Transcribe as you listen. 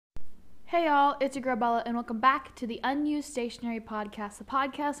Hey y'all, it's your girl Bella, and welcome back to the Unused Stationery Podcast, the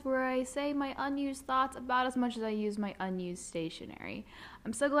podcast where I say my unused thoughts about as much as I use my unused stationery.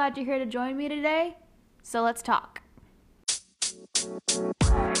 I'm so glad you're here to join me today, so let's talk.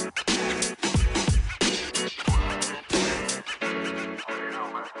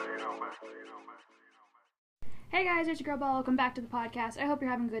 Hey guys, it's your girl Bella, welcome back to the podcast. I hope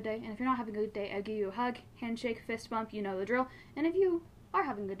you're having a good day, and if you're not having a good day, I'll give you a hug, handshake, fist bump, you know the drill, and if you are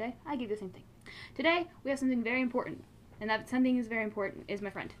having a good day, I give you the same thing. Today, we have something very important, and that something is very important is my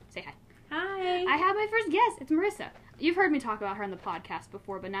friend. Say hi. Hi. I have my first guest. It's Marissa. You've heard me talk about her on the podcast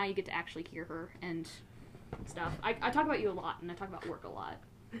before, but now you get to actually hear her and stuff. I talk about you a lot, and I talk about work a lot.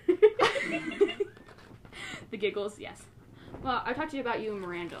 The giggles, yes. Well, I talked to you about you and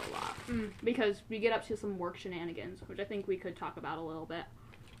Miranda a lot, because we get up to some work shenanigans, which I think we could talk about a little bit.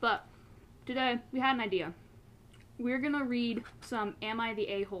 But today, we had an idea. We're going to read some Am I the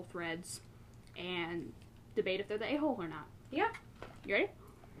A-hole threads and debate if they're the A-hole or not. Yeah. You ready?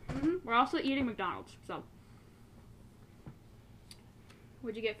 Mm-hmm. We're also eating McDonald's, so.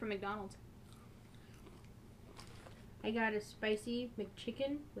 What'd you get from McDonald's? I got a spicy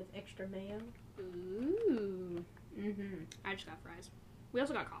McChicken with extra mayo. Ooh. Mm-hmm. I just got fries. We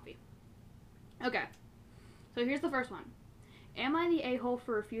also got coffee. Okay. So here's the first one. Am I the a-hole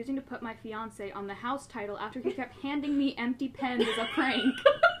for refusing to put my fiancé on the house title after he kept handing me empty pens as a prank?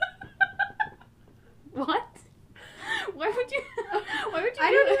 What? Why would you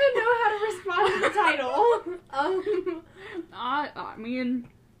I don't even know how to respond to the title. I mean,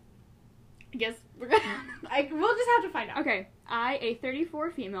 I guess we're gonna... We'll just have to find out. Okay. I, a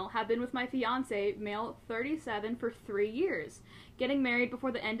 34 female, have been with my fiancé, male 37, for 3 years. Getting married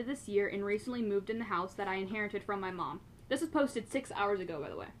before the end of this year and recently moved in the house that I inherited from my mom. This was posted 6 hours ago, by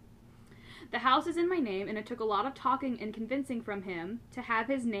the way. The house is in my name, and it took a lot of talking and convincing from him to have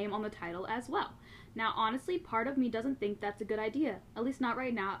his name on the title as well. Now, honestly, part of me doesn't think that's a good idea. At least not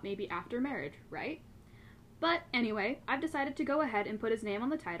right now, maybe after marriage, right? But anyway, I've decided to go ahead and put his name on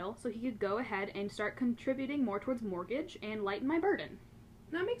the title so he could go ahead and start contributing more towards mortgage and lighten my burden.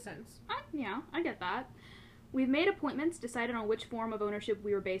 That makes sense. Yeah, I get that. We've made appointments, decided on which form of ownership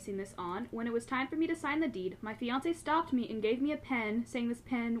we were basing this on. When it was time for me to sign the deed, my fiancé stopped me and gave me a pen, saying this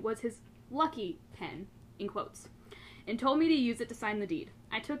pen was his lucky pen, in quotes, and told me to use it to sign the deed.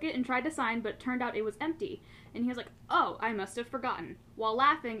 I took it and tried to sign, but it turned out it was empty. And he was like, "Oh, I must have forgotten," while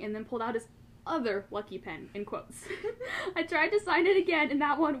laughing, and then pulled out his other lucky pen, in quotes. I tried to sign it again, and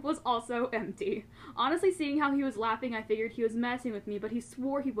that one was also empty. Honestly, seeing how he was laughing, I figured he was messing with me, but he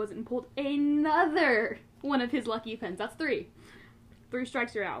swore he wasn't and pulled another one of his lucky pens. That's 3. 3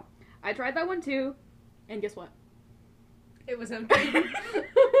 strikes, you're out. I tried that one too, and guess what? It was empty.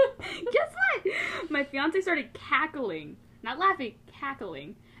 Guess what? My fiancé started cackling. Not laughing,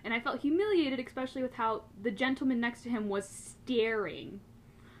 cackling. And I felt humiliated, especially with how the gentleman next to him was staring.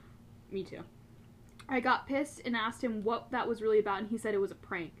 Me too. I got pissed and asked him what that was really about, and he said it was a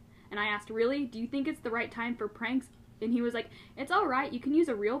prank. And I asked, "Really? Do you think it's the right time for pranks?" And he was like, "It's alright, you can use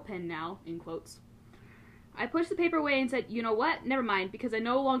a real pen now," in quotes. I pushed the paper away and said, "You know what? Never mind, because I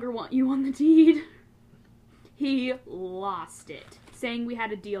no longer want you on the deed." He lost it, saying we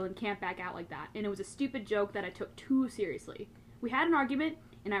had a deal and can't back out like that, and it was a stupid joke that I took too seriously. We had an argument,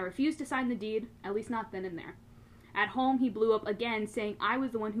 and I refused to sign the deed, at least not then and there. At home, he blew up again, saying I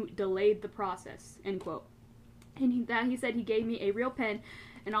was the one who delayed the process, end quote. And he said he gave me a real pen,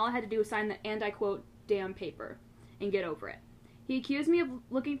 and all I had to do was sign the, and I quote, "damn paper," and get over it. He accused me of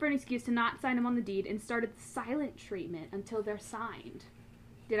looking for an excuse to not sign him on the deed, and started the silent treatment until they're signed.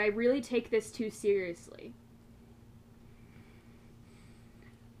 Did I really take this too seriously?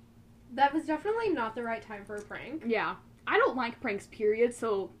 That was definitely not the right time for a prank. Yeah. I don't like pranks, period,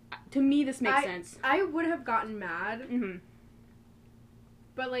 so to me this makes sense. I would have gotten mad. Mm-hmm.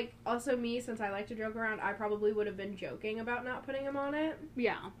 But, like, also me, since I like to joke around, I probably would have been joking about not putting him on it.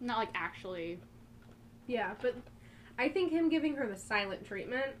 Yeah, not, like, actually. Yeah, but I think him giving her the silent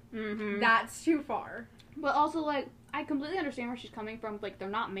treatment, that's too far. But also, like, I completely understand where she's coming from. Like, they're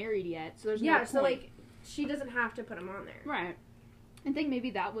not married yet, so there's no point. Yeah, so, like, she doesn't have to put him on there. Right. I think maybe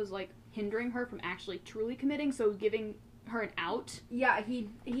that was, like, hindering her from actually truly committing, so giving her an out. Yeah, he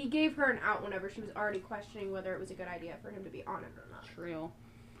gave her an out whenever she was already questioning whether it was a good idea for him to be on it or not. True.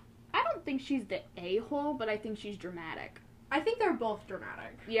 I don't think she's the a-hole, but I think she's dramatic. I think they're both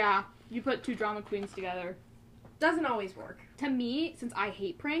dramatic. Yeah, you put 2 drama queens together. Doesn't always work. To me, since I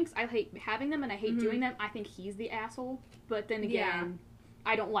hate pranks, I hate having them and I hate doing them, I think he's the asshole. But then again,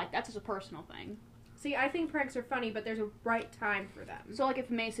 I don't like, that's just a personal thing. See, I think pranks are funny, but there's a right time for them. So, like,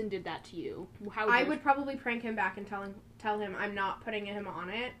 if Mason did that to you, how would I would probably prank him back and tell him I'm not putting him on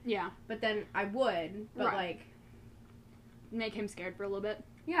it. Yeah. But then I would, but Right. like... Make him scared for a little bit?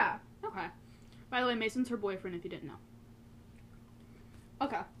 Yeah. Okay. By the way, Mason's her boyfriend, if you didn't know.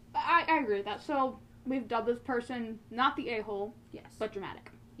 Okay. I agree with that. So, we've dubbed this person not the a-hole, Yes. but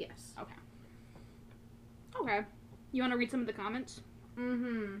dramatic. Yes. Okay. Okay. You want to read some of the comments?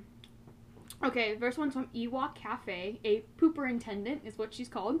 Mm-hmm. Okay, first one's from Ewok Cafe. A pooperintendent is what she's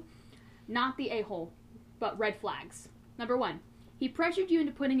called. Not the a-hole, but red flags. Number 1. He pressured you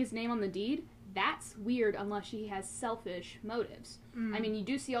into putting his name on the deed. That's weird unless he has selfish motives. I mean, you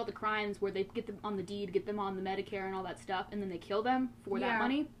do see all the crimes where they get them on the deed, get them on the Medicare and all that stuff, and then they kill them for that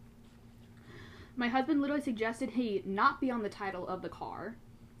money. My husband literally suggested he not be on the title of the car,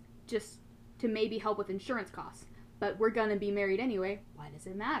 just to maybe help with insurance costs. But we're gonna be married anyway. Why does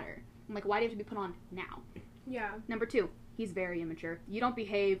it matter? I'm like, why do you have to be put on now? Yeah. Number 2, he's very immature. You don't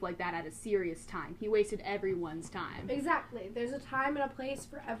behave like that at a serious time. He wasted everyone's time. Exactly. There's a time and a place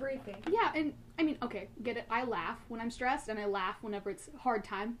for everything. Yeah, and I mean, okay, get it. I laugh when I'm stressed, and I laugh whenever it's a hard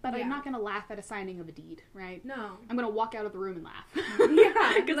time, but Yeah. I'm not going to laugh at a signing of a deed, right? No. I'm going to walk out of the room and laugh.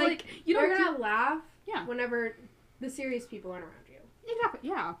 Yeah. Because, like, you You're don't... gonna laugh Yeah. whenever the serious people aren't around you. Exactly,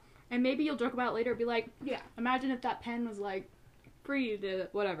 yeah. And maybe you'll joke about it later, be like, Yeah. imagine if that pen was, like, free to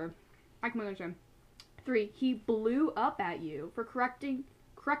whatever. I can understand. 3, he blew up at you for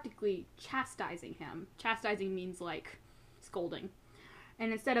correctly chastising him. Chastising means, like, scolding.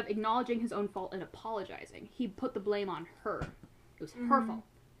 And instead of acknowledging his own fault and apologizing, he put the blame on her. It was her fault.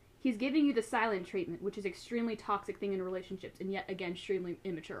 He's giving you the silent treatment, which is extremely toxic thing in relationships, and yet again, extremely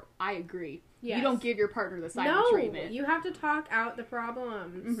immature. I agree. Yes. You don't give your partner the silent treatment. You have to talk out the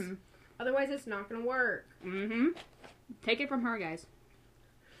problems. Otherwise, it's not gonna work. Take it from her, guys.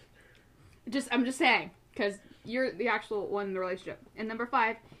 I'm just saying, because you're the actual one in the relationship. And number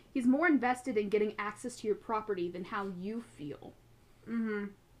 5, he's more invested in getting access to your property than how you feel.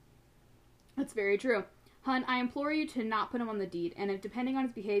 That's very true. Hun, I implore you to not put him on the deed, and if depending on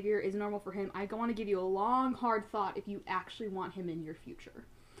his behavior is normal for him, I want to give you a long, hard thought if you actually want him in your future.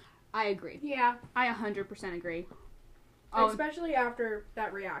 I agree. Yeah. I 100% agree. Especially after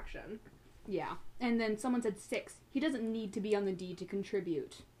that reaction. Yeah. And then someone said 6. He doesn't need to be on the deed to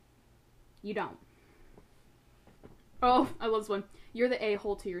contribute. You don't. Oh, I love this one. You're the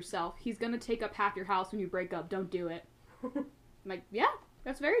a-hole to yourself. He's gonna take up half your house when you break up. Don't do it. I'm like, yeah,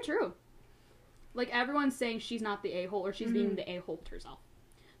 that's very true. Like, everyone's saying she's not the a-hole, or she's being the a-hole to herself.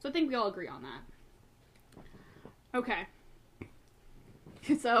 So I think we all agree on that. Okay.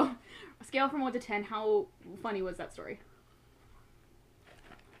 So, a scale from 1 to 10, how funny was that story?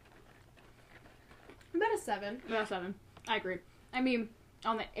 About a 7. About a 7. I agree. I mean,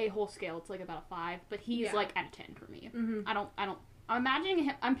 on the a-hole scale, it's like about a 5, but he's like at a 10 for me. I'm imagining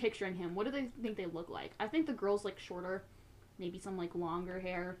him, I'm picturing him. What do they think they look like? I think the girl's like shorter, maybe some like longer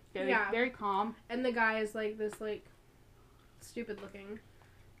hair, very calm. And the guy is like this like stupid looking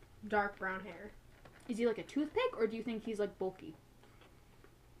dark brown hair. Is he like a toothpick, or do you think he's like bulky?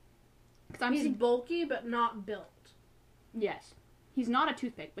 He's bulky but not built. Yes. He's not a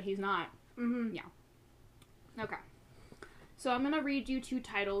toothpick, but he's not. Yeah. Okay. So I'm going to read you 2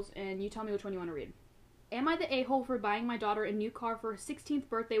 titles, and you tell me which one you want to read. Am I the a-hole for buying my daughter a new car for her 16th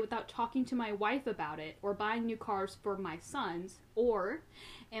birthday without talking to my wife about it, or buying new cars for my sons? Or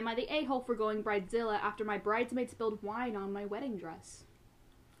am I the a-hole for going bridezilla after my bridesmaid spilled wine on my wedding dress?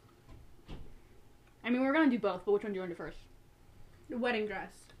 I mean, we're going to do both, but which one do you want to do first? The wedding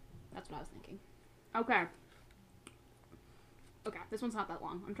dress. That's what I was thinking. Okay. Okay, this one's not that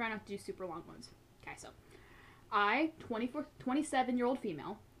long. I'm trying not to do super long ones. Okay, so I, 27-year-old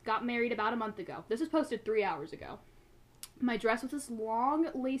female, got married about a month ago. This was posted 3 hours ago. My dress was this long,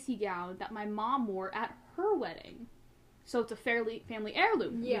 lacy gown that my mom wore at her wedding. So it's a family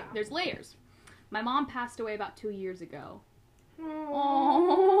heirloom. Yeah. There's layers. My mom passed away about 2 years ago.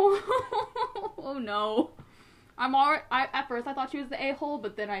 Oh. Oh no. At first I thought she was the a-hole,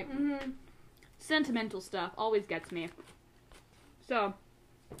 but then sentimental stuff always gets me. So,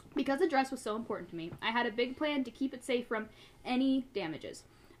 because the dress was so important to me, I had a big plan to keep it safe from any damages.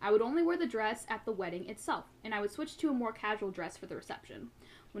 I would only wear the dress at the wedding itself, and I would switch to a more casual dress for the reception.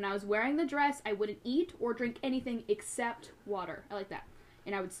 When I was wearing the dress, I wouldn't eat or drink anything except water. I like that.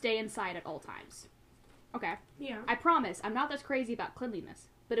 And I would stay inside at all times. Okay. Yeah. I promise, I'm not this crazy about cleanliness,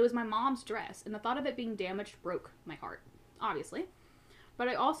 but it was my mom's dress, and the thought of it being damaged broke my heart, obviously. But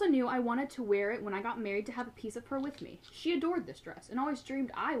I also knew I wanted to wear it when I got married to have a piece of her with me. She adored this dress and always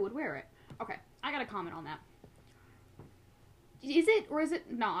dreamed I would wear it. Okay, I gotta comment on that. is it or is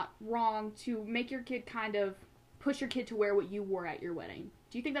it not wrong to make your kid kind of push your kid to wear what you wore at your wedding?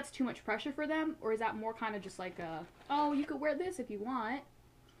 Do you think that's too much pressure for them, or is that more kind of just like oh, you could wear this if you want?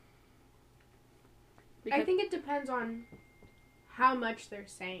 Because I think it depends on how much they're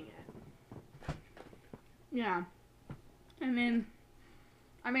saying it. yeah. I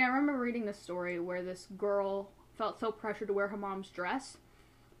remember reading this story where this girl felt so pressured to wear her mom's dress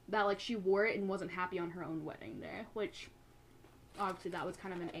that, like, she wore it and wasn't happy on her own wedding day, which, obviously, that was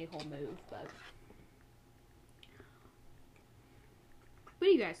kind of an a-hole move, but... What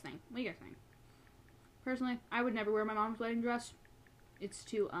do you guys think? Personally, I would never wear my mom's wedding dress. It's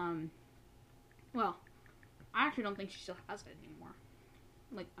too, well, I actually don't think she still has it anymore.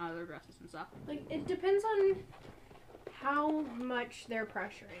 Like, other dresses and stuff. Like, it depends on how much they're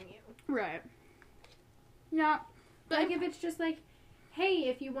pressuring you. Right. Yeah. But, like, if it's just like, hey,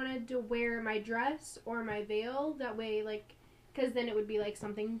 if you wanted to wear my dress or my veil, that way, like, because then it would be, like,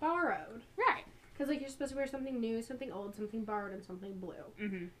 something borrowed. Right. Because, like, you're supposed to wear something new, something old, something borrowed, and something blue.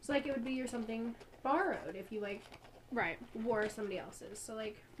 Mm-hmm. So, like, it would be your something borrowed if you, like, Right. wore somebody else's. So,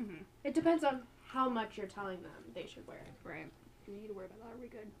 like, Mm-hmm. it depends on how much you're telling them they should wear it. Right. Do we need to worry about that? Are we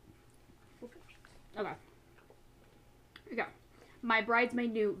good? Okay. Okay. My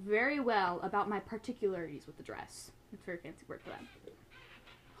bridesmaid knew very well about my particularities with the dress. It's a very fancy word for that.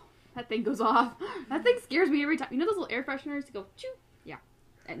 That thing goes off. That thing scares me every time. You know those little air fresheners that go choo? Yeah.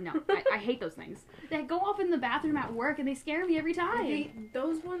 No, I hate those things. They go off in the bathroom at work and they scare me every time.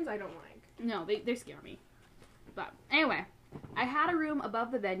 Those ones I don't like. No, they scare me. But anyway, I had a room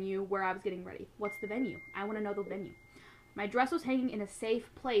above the venue where I was getting ready. What's the venue? I want to know the venue. My dress was hanging in a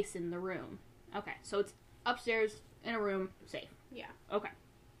safe place in the room. Okay, so it's upstairs in a room, safe. Yeah. Okay.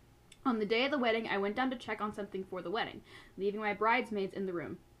 On the day of the wedding, I went down to check on something for the wedding, leaving my bridesmaids in the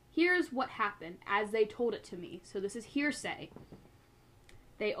room. Here's what happened, as they told it to me. So this is hearsay.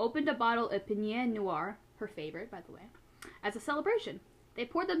 They opened a bottle of Pinot Noir, her favorite, by the way, as a celebration. They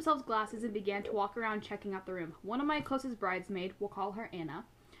poured themselves glasses and began to walk around checking out the room. One of my closest bridesmaids, we'll call her Anna,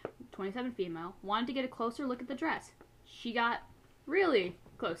 27 female, wanted to get a closer look at the dress. She got really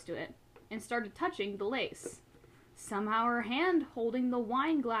close to it and started touching the lace. Somehow her hand holding the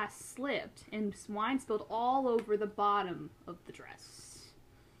wine glass slipped and wine spilled all over the bottom of the dress.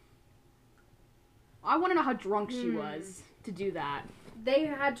 I want to know how drunk she was to do that. They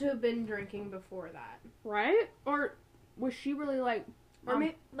had to have been drinking before that. Right? Or was she really like... Or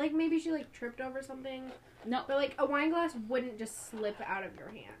maybe she like tripped over something. No. But like a wine glass wouldn't just slip out of your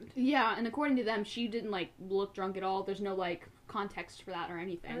hand. Yeah, and according to them, she didn't like look drunk at all. There's no like context for that or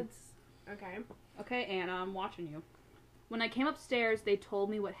anything. That's okay. Okay, Anna, I'm watching you. When I came upstairs, they told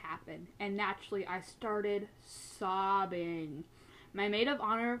me what happened, and naturally I started sobbing. My maid of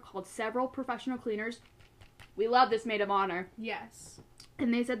honor called several professional cleaners. We love this maid of honor. Yes.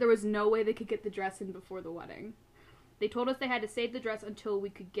 And they said there was no way they could get the dress in before the wedding. They told us they had to save the dress until we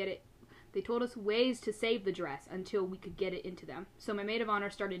could get it. They told us ways to save the dress until we could get it into them. So my maid of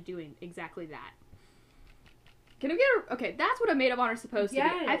honor started doing exactly that. Can I get a... Okay, that's what a maid of honor is supposed to be.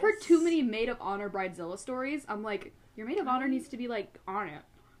 I've heard too many maid of honor bridezilla stories. I'm like, your maid of honor needs to be, like, on it.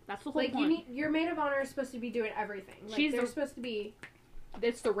 That's the whole point. Your maid of honor is supposed to be doing everything. Like, they're supposed to be...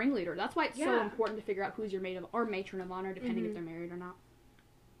 It's the ringleader. That's why it's so important to figure out who's your maid of... or matron of honor, depending if they're married or not.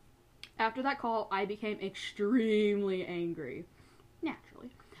 After that call, I became extremely angry. Naturally.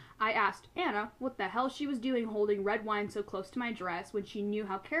 I asked Anna what the hell she was doing holding red wine so close to my dress when she knew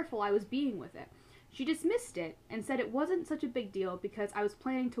how careful I was being with it. She dismissed it and said it wasn't such a big deal because I was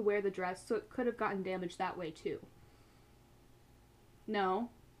planning to wear the dress, so it could have gotten damaged that way too. No.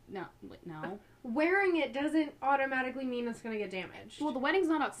 Wearing it doesn't automatically mean it's going to get damaged. Well, the wedding's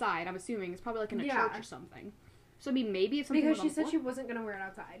not outside, I'm assuming. It's probably like in a church or something. So, I mean, maybe if something because she said she wasn't going to wear it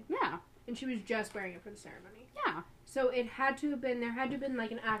outside. Yeah. And she was just wearing it for the ceremony. Yeah. So there had to have been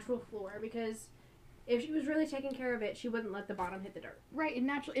like an actual floor, because if she was really taking care of it, she wouldn't let the bottom hit the dirt. Right,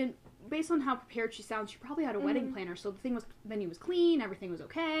 and based on how prepared she sounds, she probably had a wedding planner, so the venue was clean, everything was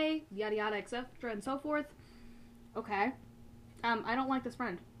okay, yada yada, etc. and so forth. Okay. I don't like this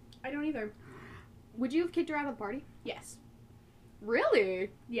friend. I don't either. Would you have kicked her out of the party? Yes. Really?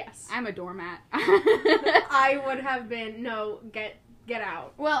 Yes. I'm a doormat. I would have been, no, get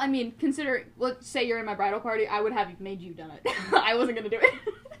out. Well, I mean, let's say you're in my bridal party, I would have made you done it. I wasn't gonna do it.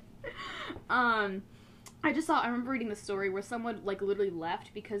 I remember reading this story where someone, like, literally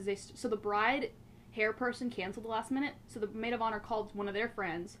left because so the bride hair person canceled the last minute, so the maid of honor called one of their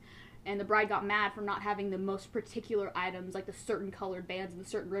friends, and the bride got mad for not having the most particular items, like the certain colored bands and the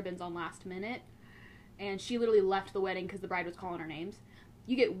certain ribbons on last minute, and she literally left the wedding because the bride was calling her names.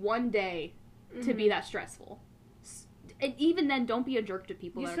 You get one day to be that stressful. And even then, don't be a jerk to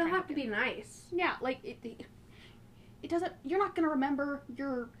people. You that still are trying have to be nice. Yeah, like, it doesn't, you're not going to remember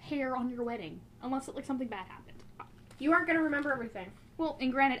your hair on your wedding unless, like, something bad happened. You aren't going to remember everything. Well,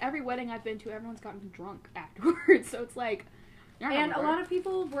 and granted, every wedding I've been to, everyone's gotten drunk afterwards, so it's like, and a lot of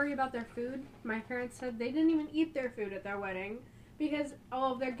people worry about their food. My parents said they didn't even eat their food at their wedding because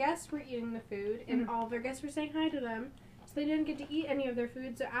all of their guests were eating the food and all of their guests were saying hi to them, so they didn't get to eat any of their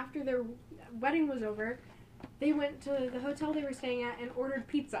food. So after their wedding was over, they went to the hotel they were staying at and ordered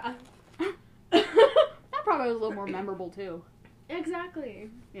pizza. That probably was a little more memorable, too. Exactly.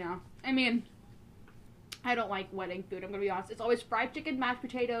 Yeah. I mean, I don't like wedding food, I'm going to be honest. It's always fried chicken, mashed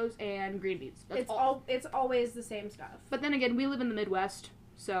potatoes, and green beans. That's all. It's always the same stuff. But then again, we live in the Midwest,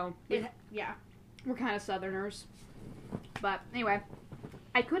 so yeah. We're kind of Southerners. But anyway,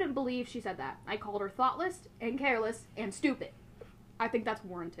 I couldn't believe she said that. I called her thoughtless and careless and stupid. I think that's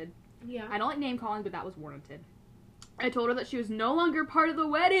warranted. Yeah. I don't like name calling, but that was warranted. I told her that she was no longer part of the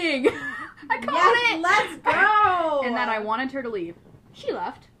wedding. I called it. Let's go. And that I wanted her to leave. She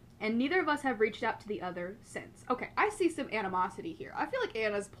left, and neither of us have reached out to the other since. Okay, I see some animosity here. I feel like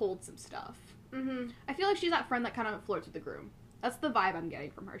Anna's pulled some stuff. Mm-hmm. I feel like she's that friend that kind of flirts with the groom. That's the vibe I'm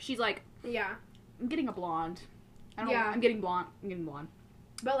getting from her. She's like, yeah, I'm getting a blonde. I don't yeah. know. I'm getting blonde.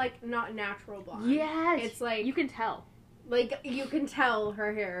 But, like, not natural blonde. Yes. It's like... You can tell. Like, you can tell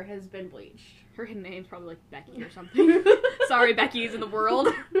her hair has been bleached. Her name's probably, like, Becky or something. Sorry, Becky's in the world.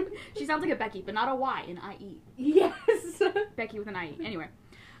 She sounds like a Becky, but not a Y, an I-E. Yes. Becky with an I-E. Anyway.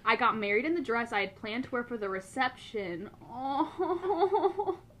 I got married in the dress I had planned to wear for the reception.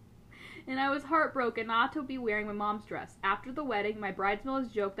 Oh. And I was heartbroken not to be wearing my mom's dress. After the wedding, my bridesmaids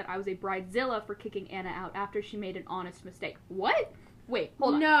joked that I was a bridezilla for kicking Anna out after she made an honest mistake. What? Wait,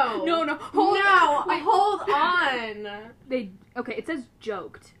 hold on. No. Hold on. Okay, it says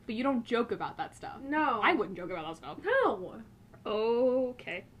joked, but you don't joke about that stuff. No. I wouldn't joke about that stuff. No.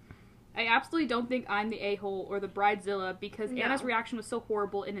 Okay. I absolutely don't think I'm the a-hole or the bridezilla because Anna's reaction was so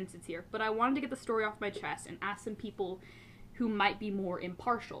horrible and insincere, but I wanted to get the story off my chest and ask some people who might be more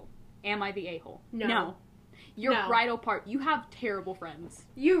impartial. Am I the a-hole? No. Your bridal part. You have terrible friends.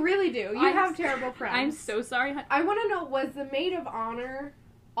 You really do. You have terrible friends. I'm so sorry. I want to know, was the maid of honor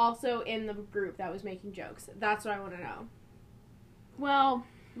also in the group that was making jokes? That's what I want to know. Well...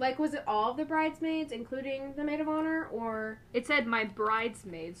 Like, was it all of the bridesmaids, including the maid of honor, or... It said my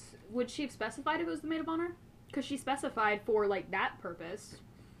bridesmaids. Would she have specified if it was the maid of honor? Because she specified for, like, that purpose.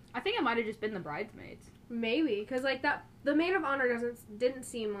 I think it might have just been the bridesmaids. Maybe, because, like, the maid of honor didn't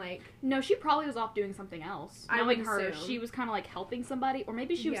seem like... No, she probably was off doing something else. Knowing her, assume. she was kind of, like, helping somebody, or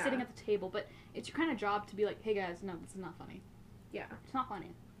maybe she was sitting at the table, but it's your kind of job to be like, hey, guys, no, this is not funny. Yeah. It's not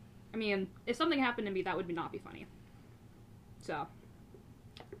funny. I mean, if something happened to me, that would not be funny. So...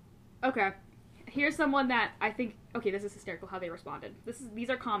 Okay, here's someone that I think... Okay, this is hysterical how they responded.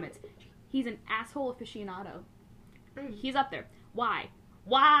 These are comments. He's an asshole aficionado. He's up there. Why?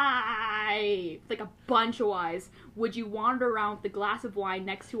 It's like a bunch of whys. Would you wander around with a glass of wine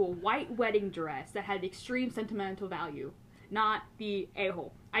next to a white wedding dress that had extreme sentimental value? Not the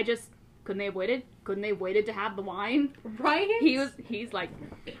a-hole. Couldn't they have waited? Couldn't they have waited to have the wine? Right? He's like...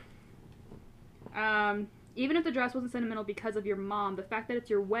 Even if the dress wasn't sentimental because of your mom, the fact that it's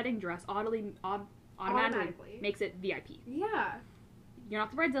your wedding dress automatically makes it VIP. Yeah. You're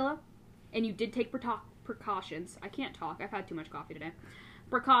not the bridezilla, and you did take precautions. I can't talk. I've had too much coffee today.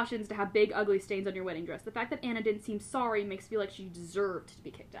 Precautions to have big, ugly stains on your wedding dress. The fact that Anna didn't seem sorry makes me feel like she deserved to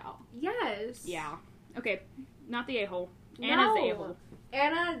be kicked out. Yes. Yeah. Okay. Not the a-hole. No. Anna's the a-hole.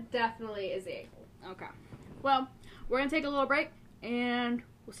 Anna definitely is the a-hole. Okay. Well, we're going to take a little break, and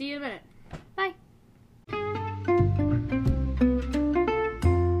we'll see you in a minute. Bye.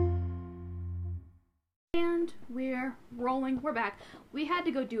 And we're rolling. We're back. We had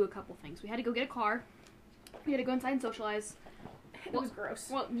to go do a couple things. We had to go get a car. We had to go inside and socialize. It was gross.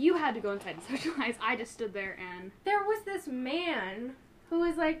 Well, you had to go inside and socialize. I just stood there and... There was this man who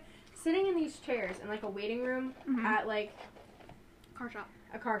was, like, sitting in these chairs in, like, a waiting room at, like... A car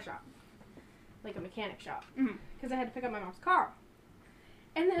shop. Like a mechanic shop. Because I had to pick up my mom's car.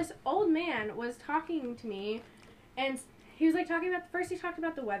 And this old man was talking to me, and he was, like, first he talked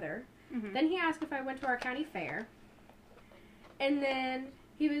about the weather. Then he asked if I went to our county fair. And then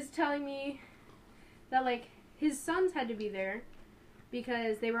he was telling me that, like, his sons had to be there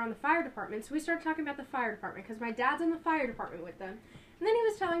because they were on the fire department. So we started talking about the fire department because my dad's in the fire department with them. And then he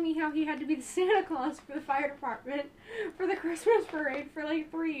was telling me how he had to be the Santa Claus for the fire department for the Christmas parade for,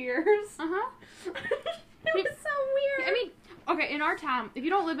 like, 3 years. It was so weird. I mean, okay, in our town, if you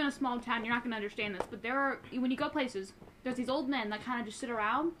don't live in a small town, you're not going to understand this, but when you go places, there's these old men that kind of just sit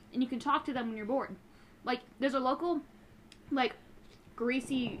around, and you can talk to them when you're bored. Like, there's a local like,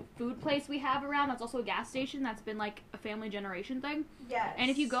 greasy food place we have around. That's also a gas station. That's been, like, a family generation thing. Yes. And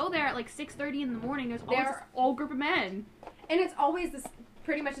if you go there at, like, 6:30 in the morning, there's always this old group of men. And it's always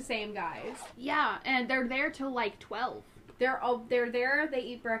pretty much the same guys. Yeah, and they're there till, like, 12. They're there, they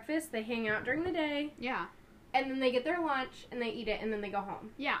eat breakfast, they hang out during the day. Yeah. And then they get their lunch, and they eat it, and then they go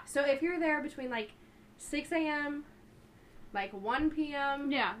home. Yeah. So if you're there between, like, 6 a.m., like, 1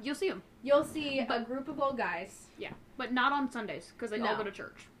 p.m. Yeah, you'll see them. You'll see a group of old guys. Yeah, but not on Sundays, because they all go to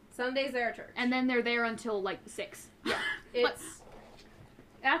church. Sundays they're at church. And then they're there until, like, 6. Yeah.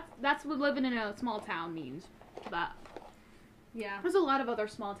 That's what living in a small town means. But yeah. There's a lot of other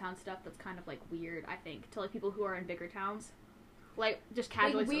small town stuff that's kind of, like, weird, I think, to, like, people who are in bigger towns. Like, just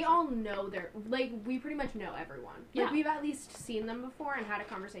casually. Like, we all know we pretty much know everyone. Like, yeah. We've at least seen them before and had a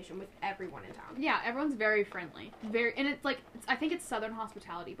conversation with everyone in town. Yeah, everyone's very friendly. And it's, like, I think it's Southern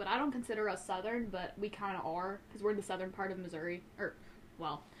hospitality, but I don't consider us Southern, but we kind of are, because we're in the southern part of Missouri. Or,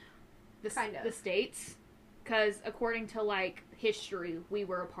 well, the States. Because, according to, like, history, we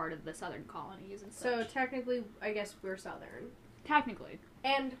were a part of the southern colonies and such. So, technically, I guess we're Southern. Technically.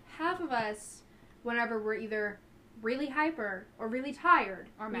 And half of us, whenever we're either really hyper or really tired,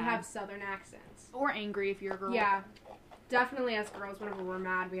 or we mad. have Southern accents. Or angry if you're a girl. Yeah. Definitely as girls, whenever we're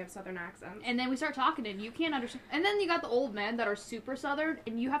mad, we have Southern accents. And then we start talking and you can't understand. And then you got the old men that are super Southern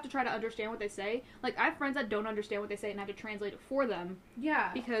and you have to try to understand what they say. Like, I have friends that don't understand what they say and I have to translate it for them.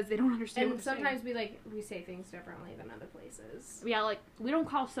 Yeah. Because they don't understand and what they're sometimes saying. we say things differently than other places. Yeah, like, we don't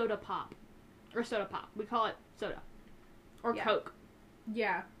call soda pop. Or soda pop. We call it soda. Or Coke.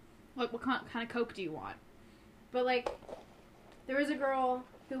 Yeah. Like, what kind of Coke do you want? But, like, there was a girl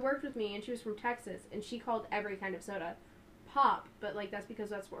who worked with me, and she was from Texas, and she called every kind of soda pop, but, like, that's because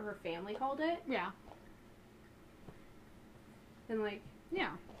that's what her family called it. Yeah. And, like...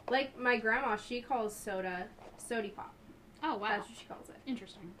 Yeah. Like, my grandma, she calls soda Sody Pop. Oh, wow. That's what she calls it.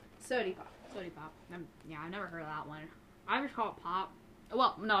 Interesting. Sody Pop. Sody Pop. Yeah, I never heard of that one. I just call it pop.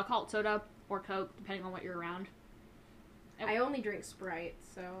 Well, no, I call it soda or Coke, depending on what you're around. I only drink Sprite,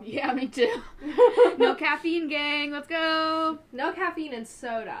 so... Yeah, me too. No caffeine, gang. Let's go. No caffeine in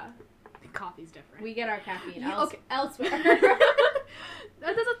soda. Coffee's different. We get our caffeine That's elsewhere.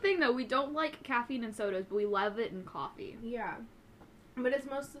 a thing, though. We don't like caffeine in sodas, but we love it in coffee. Yeah. But it's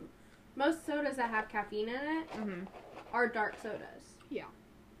most sodas that have caffeine in it are dark sodas. Yeah.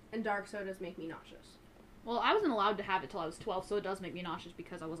 And dark sodas make me nauseous. Well, I wasn't allowed to have it till I was 12, so it does make me nauseous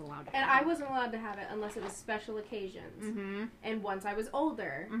because I wasn't allowed to have it. And I wasn't allowed to have it unless it was special occasions. Mm-hmm. And once I was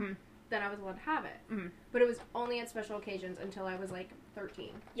older, then I was allowed to have it. Mm-hmm. But it was only at special occasions until I was, like,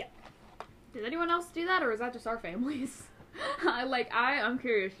 13. Yeah. Did anyone else do that, or is that just our families? I'm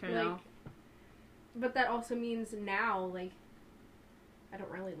curious to know. But that also means now, like, I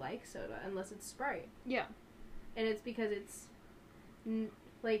don't really like soda unless it's Sprite. Yeah. And it's because it's...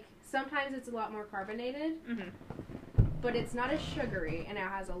 Like, sometimes it's a lot more carbonated, but it's not as sugary, and it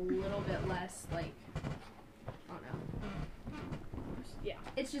has a little bit less, like, I don't know. Yeah.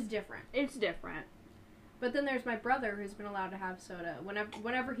 It's just different. It's different. But then there's my brother who's been allowed to have soda.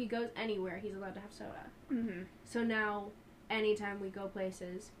 Whenever he goes anywhere, he's allowed to have soda. Mm-hmm. So now, anytime we go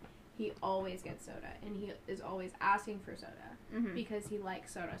places, he always gets soda, and he is always asking for soda, because he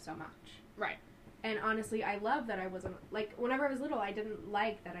likes soda so much. Right. And honestly, I love that I wasn't, like, whenever I was little, I didn't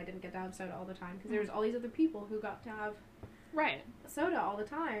like that I didn't get to have soda all the time. Because there was all these other people who got to have soda all the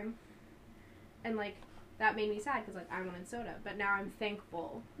time. And, like, that made me sad because, like, I wanted soda. But now I'm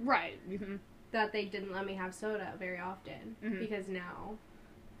thankful that they didn't let me have soda very often. Because now...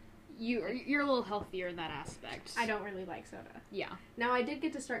 You're a little healthier in that aspect. I don't really like soda. Yeah. Now, I did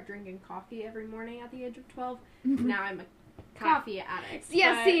get to start drinking coffee every morning at the age of 12. Now I'm a coffee addict.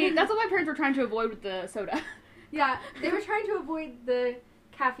 Yeah, see, that's what my parents were trying to avoid with the soda. Yeah, they were trying to avoid the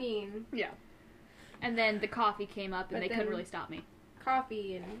caffeine. Yeah. And then the coffee came up, and they couldn't really stop me.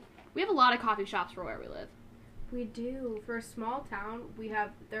 Coffee and... We have a lot of coffee shops for where we live. We do. For a small town,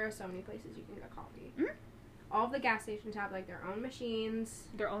 there are so many places you can get coffee. Mm-hmm. All of the gas stations have, like, their own machines.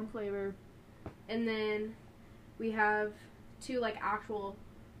 Their own flavor. And then we have 2, like, actual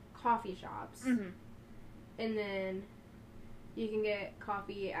coffee shops. Mm-hmm. And then... You can get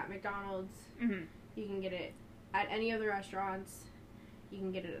coffee at McDonald's. Mm-hmm. You can get it at any of the restaurants. You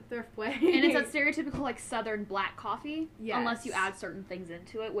can get it at Thriftway. And it's that stereotypical, like, southern black coffee. Yes. Unless you add certain things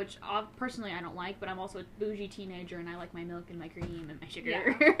into it, which personally I don't like, but I'm also a bougie teenager and I like my milk and my cream and my sugar.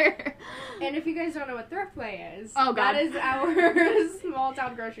 Yeah. And if you guys don't know what Thriftway is, oh, God. that is our small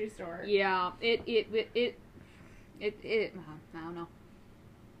town grocery store. Yeah. I don't know.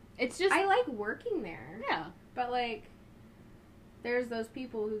 It's just... I like working there. Yeah. But, like... there's those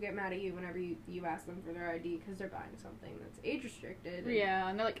people who get mad at you whenever you ask them for their ID because they're buying something that's age restricted. Yeah,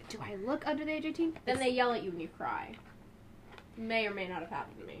 and they're like, do I look under the age 18? Then they yell at you and you cry. May or may not have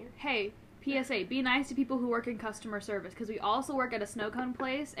happened to me. Hey, PSA, be nice to people who work in customer service, because we also work at a snow cone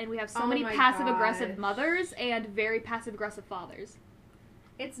place, and we have so many passive-aggressive mothers and very passive-aggressive fathers.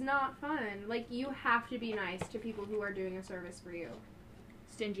 It's not fun. Like, you have to be nice to people who are doing a service for you.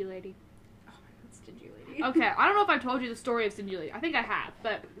 Stingy lady. Oh my god, stingy lady. Okay, I don't know if I've told you the story of Stingy Lady. I think I have,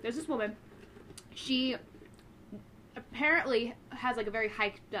 but there's this woman. She apparently has, like, a very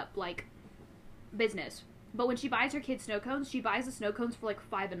hyped-up, like, business. But when she buys her kids snow cones, she buys the snow cones for, like,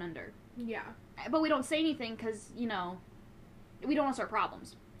 5 and under. Yeah. But we don't say anything because, you know, we don't want to start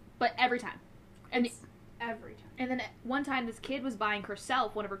problems. But every time. And every time. And then one time this kid was buying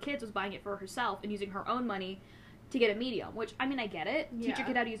herself, one of her kids was buying it for herself and using her own money to get a medium. Which, I mean, I get it. Yeah. Teach your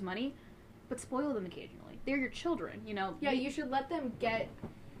kid how to use money. But spoil them occasionally. They're your children, you know. Yeah, you should let them get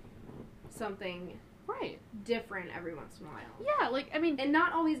something different every once in a while. Yeah, like, I mean... And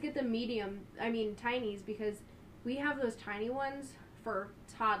not always get the medium, tinies, because we have those tiny ones for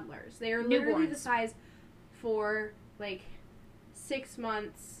toddlers. They are literally the size for, like, 6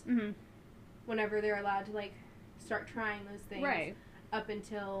 months whenever they're allowed to, like, start trying those things. Right. Up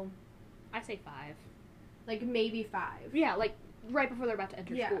until... I say 5. Like, maybe 5. Yeah, like, right before they're about to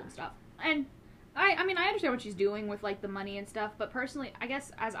enter school and stuff. And... I mean, I understand what she's doing with, like, the money and stuff, but personally, I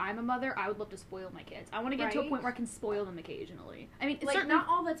guess, as I'm a mother, I would love to spoil my kids. I want to get to a point where I can spoil them occasionally. I mean, it's like, not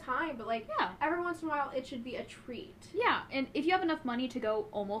all the time, but, like, every once in a while, it should be a treat. Yeah, and if you have enough money to go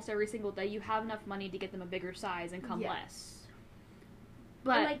almost every single day, you have enough money to get them a bigger size and come less.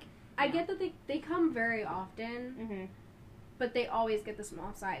 But, and, like, I get that they come very often, but they always get the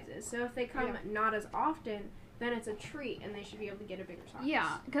small sizes. So if they come not as often... then it's a treat, and they should be able to get a bigger size.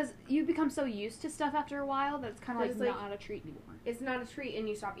 Yeah, because you become so used to stuff after a while that it's kind of like not a treat anymore. It's not a treat, and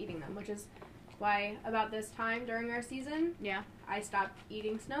you stop eating them, which is why about this time during our season, I stopped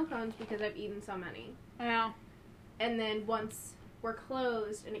eating snow cones because I've eaten so many. Yeah. And then once we're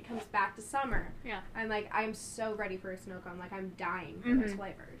closed and it comes back to summer, I'm like, I'm so ready for a snow cone. Like, I'm dying for those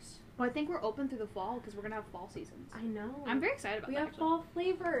flavors. Well, I think we're open through the fall because we're going to have fall seasons. I know. I'm very excited about that. We have fall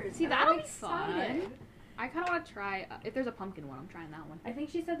flavors. See, that'll be fun. I kind of want to try, if there's a pumpkin one, I'm trying that one. I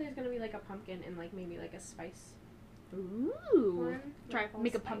think she said there's going to be, like, a pumpkin and, like, maybe, like, a spice. Ooh. One. Try,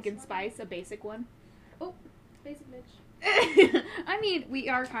 make a pumpkin spice, a basic one. Oh, basic bitch. I mean, we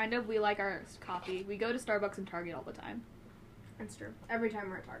like our coffee. We go to Starbucks and Target all the time. That's true. Every time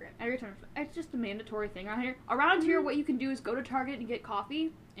we're at Target. Every time. It's just a mandatory thing around here. Around here, what you can do is go to Target and get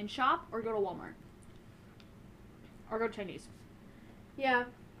coffee and shop, or go to Walmart. Or go to Chinese. Yeah.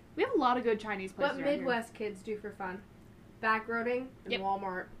 We have a lot of good Chinese places What Midwest kids do for fun. Backroading and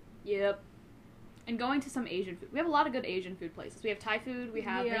Walmart. Yep. And going to some Asian food. We have a lot of good Asian food places. We have Thai food, we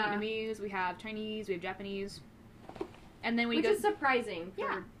have Vietnamese, we have Chinese, we have Japanese. And then Which is surprising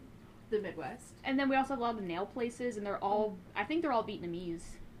for the Midwest. And then we also have a lot of nail places, and they're all, I think they're all Vietnamese.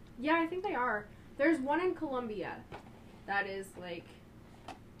 Yeah, I think they are. There's one in Colombia that is, like,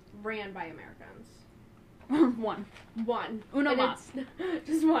 ran by Americans. One. Uno mas.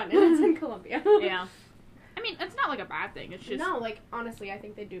 Just one, and it's in Colombia. Yeah. I mean, it's not like a bad thing. It's just... No, like, honestly, I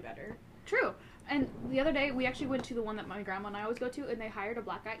think they do better. True. And the other day, we actually went to the one that my grandma and I always go to, and they hired a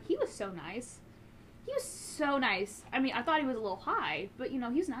black guy. He was so nice. He was so nice. I mean, I thought he was a little high, but, you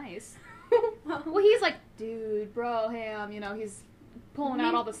know, he's nice. Well, he's like, dude, bro, ham, you know, he's pulling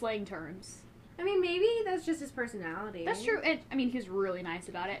out all the slang terms. I mean, maybe that's just his personality. That's true. And, I mean, he was really nice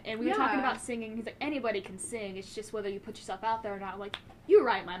about it. And we were talking about singing. He's like, anybody can sing. It's just whether you put yourself out there or not. I'm like, you're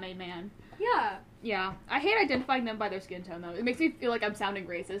right, my main man. Yeah. Yeah. I hate identifying them by their skin tone, though. It makes me feel like I'm sounding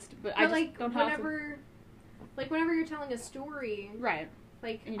racist. But I just like, don't have to. Whenever you're telling a story. Right.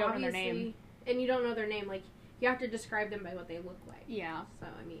 Like, and you don't know their name. And you don't know their name. Like, you have to describe them by what they look like. Yeah. So,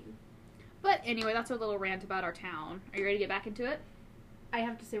 I mean. But anyway, that's our little rant about our town. Are you ready to get back into it? I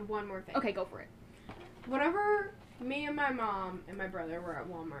have to say one more thing. Okay, go for it. Whenever me and my mom and my brother were at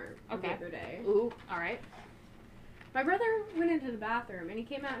Walmart the other day. Ooh, alright. My brother went into the bathroom and he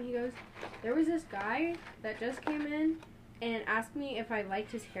came out and he goes, there was this guy that just came in and asked me if I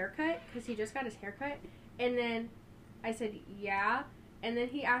liked his haircut because he just got his haircut. And then I said, yeah. And then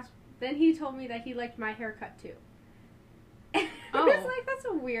he told me that he liked my haircut too. I was like, that's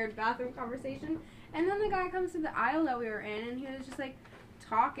a weird bathroom conversation. And then the guy comes to the aisle that we were in and he was just like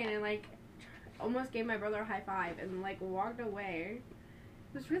talking and like almost gave my brother a high five and like walked away.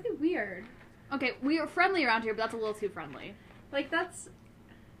 It was really weird. Okay, we are friendly around here, but that's a little too friendly. Like, that's...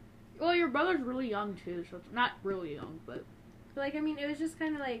 Well, your brother's really young, too, so it's not really young, but... Like, I mean, it was just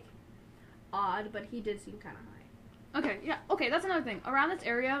kind of, like, odd, but he did seem kind of high. Okay, yeah. Okay, that's another thing. Around this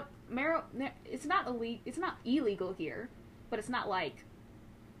area, it's not illegal here, but it's not like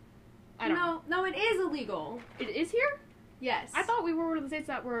I don't know. No, it is illegal. It is here? Yes. I thought we were one of the states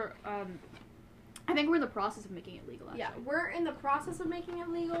that were I think we're in the process of making it legal, actually. Yeah, we're in the process of making it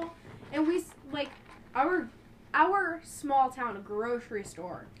legal, and we like our small town grocery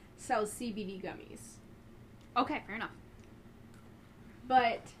store sells CBD gummies. Okay, fair enough.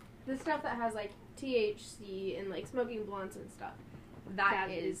 But the stuff that has like THC and like smoking blunts and stuff, that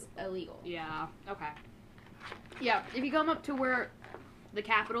is illegal. Yeah. Okay. Yeah, if you come up to where the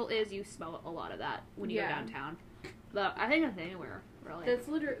capital is, you smell a lot of that when you go downtown. But I think that's anywhere, really.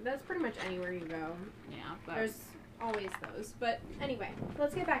 That's pretty much anywhere you go. Yeah, but there's always those. But anyway,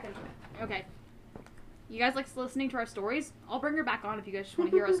 let's get back into it. Okay. You guys like listening to our stories? I'll bring her back on if you guys just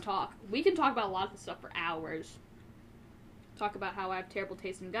want to hear us talk. We can talk about a lot of this stuff for hours. Talk about how I have terrible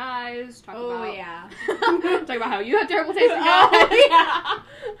taste in guys. Talk about how you have terrible taste in guys. Oh, yeah.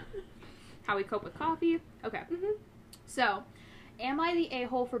 How we cope with coffee. Okay. Mm-hmm. So, am I the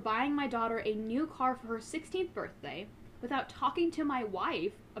a-hole for buying my daughter a new car for her 16th birthday without talking to my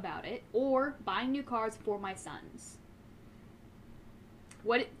wife about it, or buying new cars for my sons?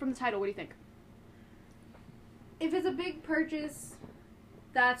 From the title, what do you think? If it's a big purchase,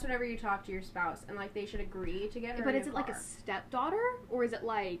 that's whenever you talk to your spouse, and like they should agree to get her. But a is it car. like a stepdaughter, or is it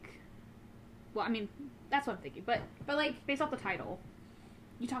like? Well, I mean, that's what I'm thinking. But like based off the title,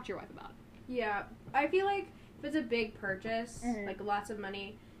 you talk to your wife about it. Yeah, I feel like if it's a big purchase, like lots of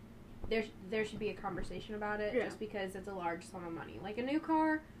money, there should be a conversation about it. Just because it's a large sum of money. Like a new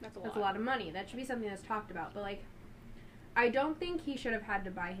car, that's a lot of money. That should be something that's talked about. But like, I don't think he should have had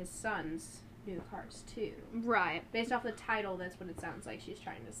to buy his sons new cars too. Right. Based off the title, that's what it sounds like she's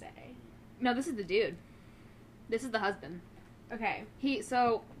trying to say. No, this is the dude. This is the husband. Okay. He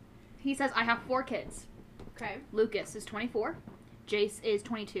says, I have 4 kids. Okay. Lucas is 24. Jace is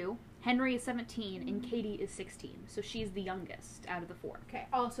 22. Henry is 17. And Katie is 16. So she's the youngest out of the 4. Okay.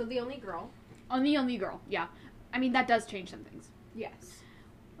 Also the only girl. The only girl, yeah. I mean, that does change some things. Yes.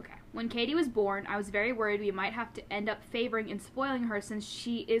 Okay. When Katie was born, I was very worried we might have to end up favoring and spoiling her since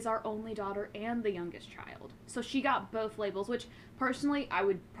she is our only daughter and the youngest child. So she got both labels, which personally I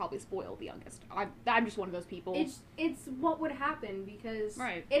would probably spoil the youngest. I'm just one of those people. It's what would happen because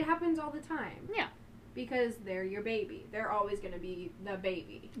it happens all the time. Yeah. Because they're your baby. They're always going to be the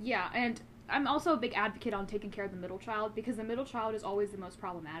baby. Yeah, and I'm also a big advocate on taking care of the middle child because the middle child is always the most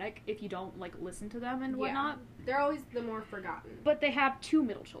problematic if you don't, like, listen to them and whatnot. They're always the more forgotten. But they have 2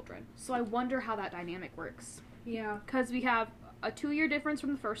 middle children, so I wonder how that dynamic works. Yeah. Because we have a 2-year difference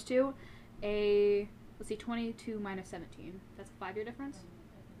from the first 2, 22 minus 17. That's a 5-year difference?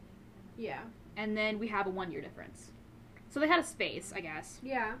 Yeah. And then we have a 1-year difference. So they had a space, I guess.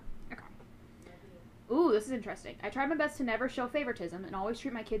 Yeah. Okay. Ooh, this is interesting. I tried my best to never show favoritism and always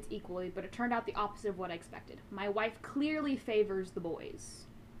treat my kids equally, but it turned out the opposite of what I expected. My wife clearly favors the boys.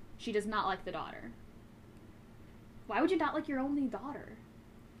 She does not like the daughter. Why would you not like your only daughter?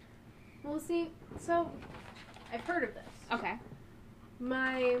 Well, see, so I've heard of this. Okay.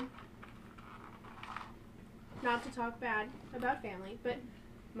 Not to talk bad about family, but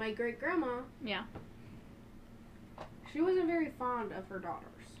my great-grandma... Yeah. She wasn't very fond of her daughters.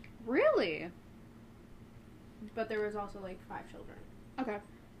 Really? But there was also, like, 5 children. Okay.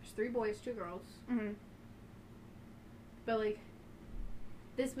 There's 3 boys, 2 girls. Mm-hmm. But, like,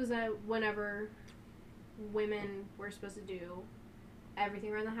 this was whenever women were supposed to do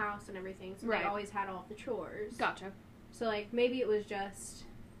everything around the house and everything. So they always had all the chores. Gotcha. So, like, maybe it was just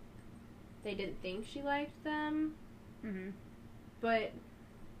they didn't think she liked them. Mm-hmm. But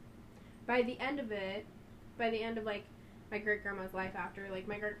by the end of, like, my great-grandma's life after, like,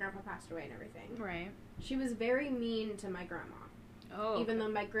 my great-grandpa passed away and everything. Right. She was very mean to my grandma. Oh. Even though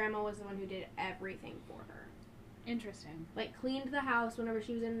my grandma was the one who did everything for her. Interesting. Like, cleaned the house whenever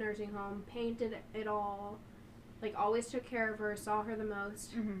she was in a nursing home, painted it all, like, always took care of her, saw her the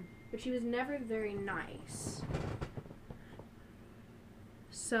most. Mm-hmm. But she was never very nice.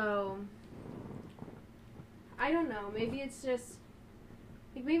 So, I don't know. Maybe it's just...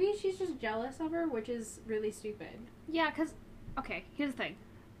 Like, maybe she's just jealous of her, which is really stupid. Yeah, because... Okay, here's the thing.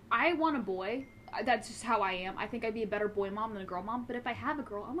 I want a boy. That's just how I am. I think I'd be a better boy mom than a girl mom. But if I have a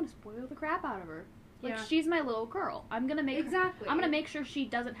girl, I'm going to spoil the crap out of her. Like, she's my little girl. I'm going to make her, I'm going to make sure she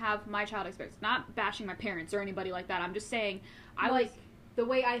doesn't have my child experience. Not bashing my parents or anybody like that. I'm just saying, the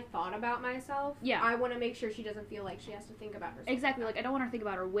way I thought about myself, yeah. I want to make sure she doesn't feel like she has to think about herself. Exactly. Like, I don't want her to think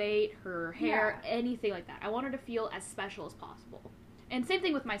about her weight, her hair, anything like that. I want her to feel as special as possible. And same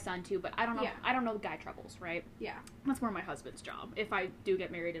thing with my son, too, but I don't know. Yeah. I don't know the guy troubles, right? Yeah. That's more my husband's job, if I do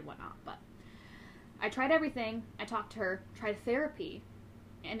get married and whatnot, but... I tried everything. I talked to her, tried therapy,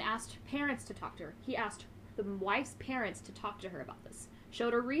 and asked parents to talk to her. He asked the wife's parents to talk to her about this.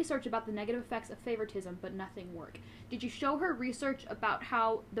 Showed her research about the negative effects of favoritism, but nothing worked. Did you show her research about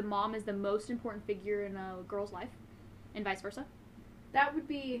how the mom is the most important figure in a girl's life, and vice versa? That would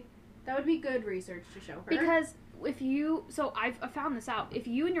be good research to show her. Because I've found this out. If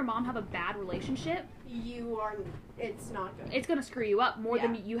you and your mom have a bad relationship, it's not good. It's gonna screw you up more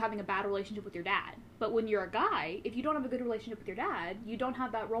than you having a bad relationship with your dad. But when you're a guy, if you don't have a good relationship with your dad, you don't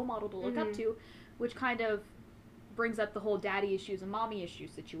have that role model to look up to, which kind of brings up the whole daddy issues and mommy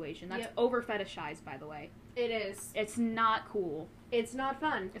issues situation. That's over fetishized, by the way. It is. It's not cool. It's not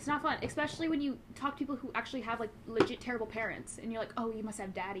fun. It's not fun, especially when you talk to people who actually have, like, legit terrible parents, and you're like, oh, you must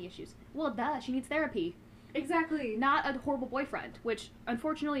have daddy issues. Well, duh, she needs therapy. Exactly. Not a horrible boyfriend, which,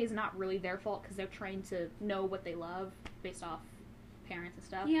 unfortunately, is not really their fault, because they're trained to know what they love based off parents and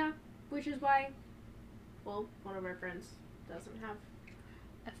stuff. Yeah, which is why, well, one of our friends doesn't have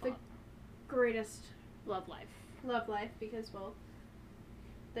the greatest love life. Because, well,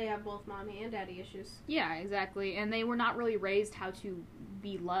 they have both mommy and daddy issues. Yeah, exactly. And they were not really raised how to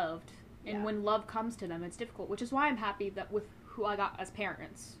be loved. And when love comes to them, it's difficult. Which is why I'm happy that with who I got as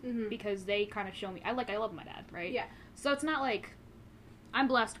parents. Mm-hmm. Because they kind of show me... I love my dad, right? Yeah. So it's not like... I'm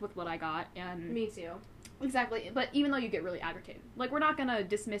blessed with what I got. And me too. Exactly. But even though you get really aggravated. Like, we're not going to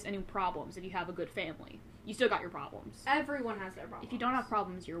dismiss any problems if you have a good family. You still got your problems. Everyone has their problems. If you don't have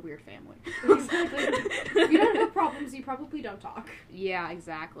problems, you're a weird family. Exactly. If you don't have problems, you probably don't talk. Yeah,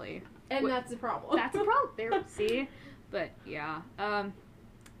 exactly. And that's the problem. That's the problem. There, see? But, yeah. I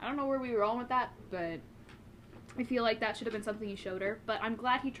don't know where we were going with that, but I feel like that should have been something you showed her. But I'm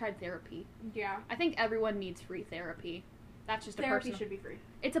glad he tried therapy. Yeah. I think everyone needs free therapy. That's just therapy should be free.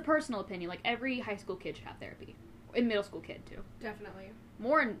 It's a personal opinion. Like, every high school kid should have therapy. And middle school kid, too. Definitely.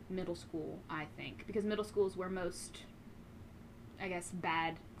 More in middle school, I think. Because middle school is where most, I guess,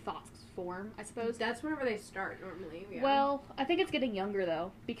 bad thoughts form, I suppose. That's whenever they start, normally. Yeah. Well, I think it's getting younger,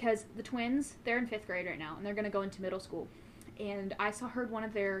 though. Because the twins, they're in 5th grade right now. And they're going to go into middle school. And I heard one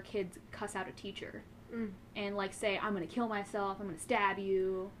of their kids cuss out a teacher. And, like, say, I'm going to kill myself. I'm going to stab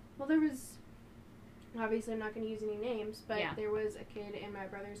you. Well, there was... Obviously, I'm not going to use any names. But there was a kid in my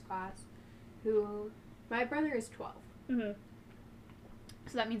brother's class who... My brother is 12. Mm-hmm.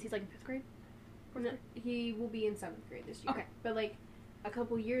 So that means he's, like, in 5th grade? No, he will be in 7th grade this year. Okay. But, like, a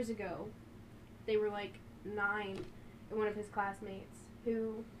couple years ago, they were, like, 9, and one of his classmates,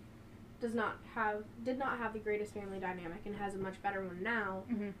 who did not have the greatest family dynamic and has a much better one now,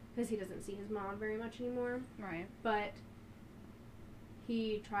 because he doesn't see his mom very much anymore. Right. But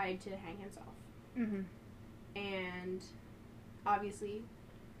he tried to hang himself. Mm-hmm. And, obviously,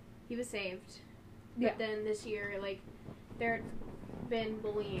 he was saved. But then this year, like, there had been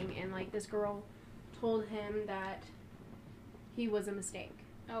bullying, and, like, this girl told him that he was a mistake.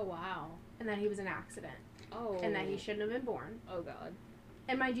 Oh, wow. And that he was an accident. Oh. And that he shouldn't have been born. Oh, God.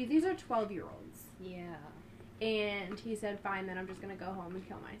 And mind you, these are 12-year-olds. Yeah. And he said, fine, then I'm just going to go home and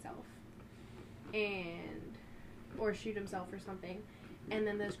kill myself. Or shoot himself or something. And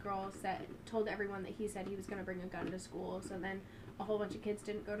then this girl told everyone that he said he was going to bring a gun to school, so then... A whole bunch of kids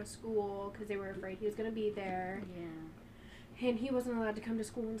didn't go to school because they were afraid he was going to be there. Yeah. And he wasn't allowed to come to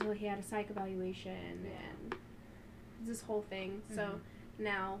school until he had a psych evaluation. And this whole thing. Mm-hmm. So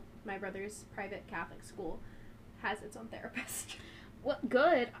now my brother's private Catholic school has its own therapist. Well,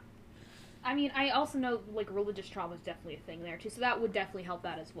 good. I mean, I also know, like, religious trauma is definitely a thing there, too. So that would definitely help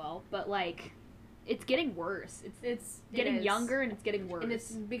that as well. But, like... It's getting worse. It's getting younger and it's getting worse. And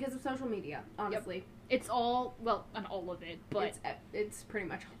it's because of social media, honestly. Yep. It's all, well, not all of it, but... It's pretty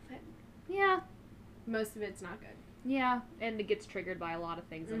much all of it. Yeah. Most of it's not good. Yeah, and it gets triggered by a lot of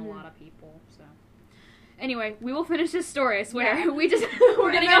things and a lot of people, so... Anyway, we will finish this story, I swear. Yeah.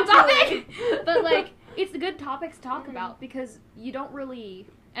 We're getting off topic! But, like, it's a good topic to talk about because you don't really...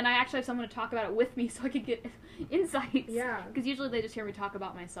 And I actually have someone to talk about it with me so I could get insights. Yeah. Because usually they just hear me talk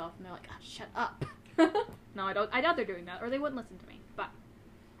about myself and they're like, oh, shut up. No, I don't. I doubt they're doing that, or they wouldn't listen to me. But,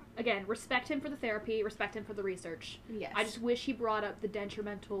 again, respect him for the therapy, respect him for the research. Yes. I just wish he brought up the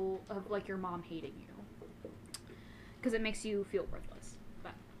detrimental of, like, your mom hating you. Because it makes you feel worthless.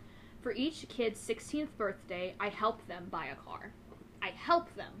 But, for each kid's 16th birthday, I help them buy a car. Okay?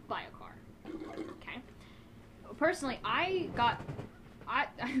 Personally, I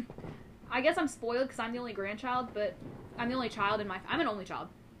guess I'm spoiled because I'm the only grandchild, but I'm the only child I'm an only child.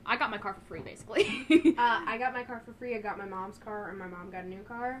 I got my car for free, basically. I got my car for free. I got my mom's car, and my mom got a new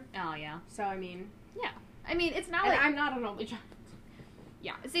car. Oh, yeah. So, I mean... Yeah. I mean, it's not and like... I'm not an only child.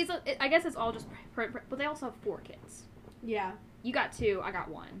 Yeah. See, so I guess it's all just... But they also have 4 kids. Yeah. You got 2, I got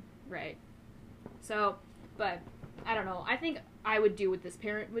 1, right? So, but, I don't know. I think I would do what this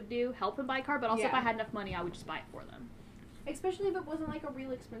parent would do, help him buy a car, but also if I had enough money, I would just buy it for them. Especially if it wasn't, like, a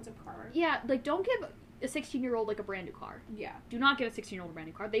real expensive car. Yeah, like, don't give a 16-year-old, like, a brand new car. Yeah. Do not give a 16-year-old a brand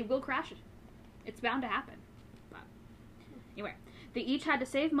new car. They will crash it. It's bound to happen. But, anyway, they each had to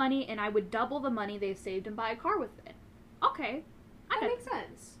save money, and I would double the money they saved and buy a car with it. Okay. That makes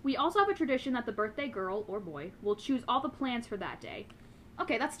sense. We also have a tradition that the birthday girl, or boy, will choose all the plans for that day.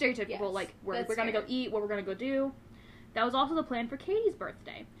 Okay, that's stereotypical, yes, like, we're gonna go eat, what we're gonna go do. That was also the plan for Katie's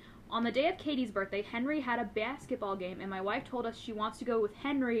birthday. On the day of Katie's birthday, Henry had a basketball game, and my wife told us she wants to go with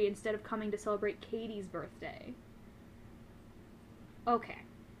Henry instead of coming to celebrate Katie's birthday. Okay.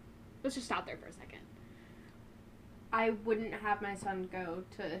 Let's just stop there for a second. I wouldn't have my son go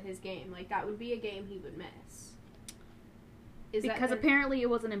to his game. Like, that would be a game he would miss. Because apparently it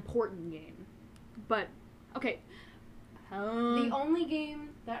was an important game. But, okay. The only game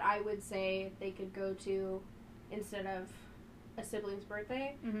that I would say they could go to instead of a sibling's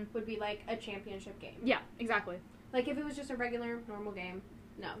birthday would be, like, a championship game. Yeah, exactly. Like, if it was just a regular, normal game,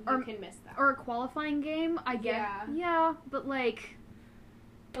 no, you can miss that. Or a qualifying game, I guess. Yeah, but, like...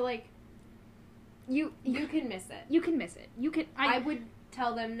 You can miss it. You can miss it. You can... I would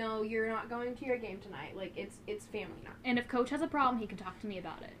tell them, no, you're not going to your game tonight. Like, it's family night. And if Coach has a problem, he can talk to me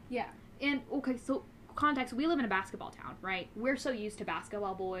about it. Yeah. And, okay, so... Context, we live in a basketball town, right? We're so used to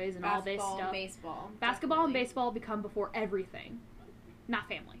basketball boys and all this stuff. Baseball. Basketball and baseball become before everything. Not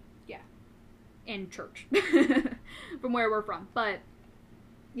family. Yeah. And church. From where we're from. But,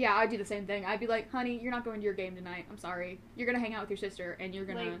 yeah, I'd do the same thing. I'd be like, honey, you're not going to your game tonight. I'm sorry. You're going to hang out with your sister, and you're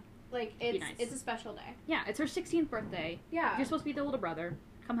going to be nice. It's a special day. Yeah, it's her 16th birthday. Yeah. You're supposed to be the older brother.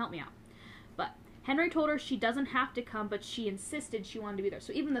 Come help me out. But... Henry told her she doesn't have to come, but she insisted she wanted to be there.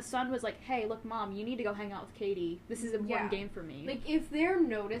 So even the son was like, hey, look, Mom, you need to go hang out with Katie. This is an important game for me. Like, if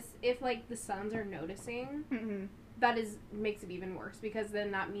like, the sons are noticing, that makes it even worse, because then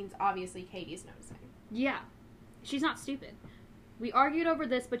that means, obviously, Katie's noticing. Yeah. She's not stupid. We argued over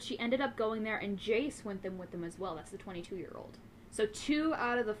this, but she ended up going there, and Jace went with them as well. That's the 22-year-old. So 2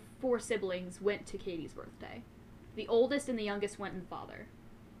 out of the 4 siblings went to Katie's birthday. The oldest and the youngest went with father.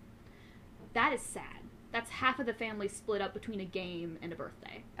 That is sad. That's half of the family split up between a game and a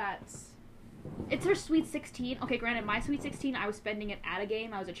birthday. It's her sweet 16. Okay, granted, my sweet 16, I was spending it at a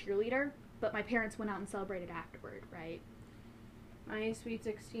game. I was a cheerleader. But my parents went out and celebrated afterward, right? My sweet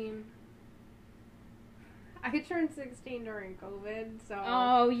 16... I turned 16 during COVID, so...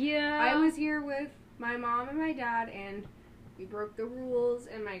 Oh, yeah. I was here with my mom and my dad, and we broke the rules,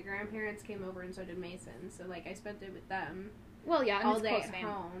 and my grandparents came over, and so did Mason. So, like, I spent it with them. Well, yeah, all day at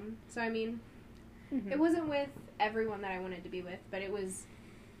home. So, I mean, it wasn't with everyone that I wanted to be with, but it was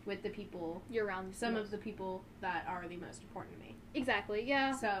with the people. You're around. Some of the people that are the most important to me. Exactly,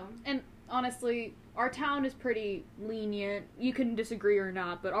 yeah. So. And honestly, our town is pretty lenient. You can disagree or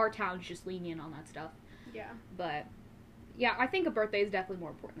not, but our town's just lenient on that stuff. Yeah. But, yeah, I think a birthday is definitely more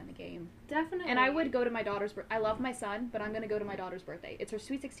important than a game. Definitely. And I would go to my daughter's birthday. I love my son, but I'm going to go to my daughter's birthday. It's her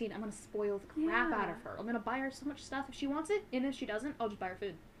sweet 16. I'm going to spoil the crap out of her. I'm going to buy her so much stuff if she wants it, and if she doesn't, I'll just buy her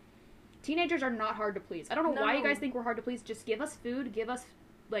food. Teenagers are not hard to please. I don't know why you guys think we're hard to please. Just give us food, give us,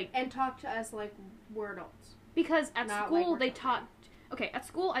 like... And talk to us like we're adults. Because at school, they taught... Okay, at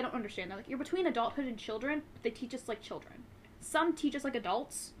school, I don't understand. They're like, you're between adulthood and children, but they teach us like children. Some teach us like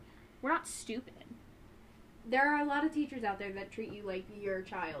adults. We're not stupid. There are a lot of teachers out there that treat you like you're a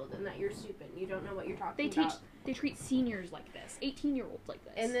child and that you're stupid and you don't know what you're talking about. They treat seniors like this, 18-year-olds like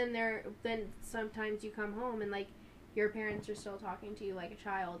this. And then sometimes you come home and, like, your parents are still talking to you like a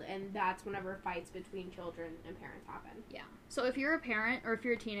child, and that's whenever fights between children and parents happen. Yeah. So if you're a parent or if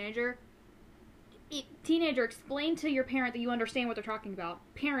you're a teenager, explain to your parent that you understand what they're talking about.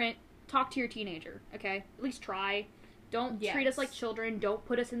 Parent, talk to your teenager, okay? At least try. Don't treat us like children. Don't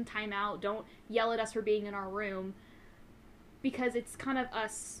put us in timeout. Don't yell at us for being in our room. Because it's kind of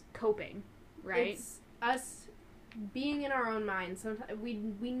us coping, right? It's us being in our own minds. Sometimes we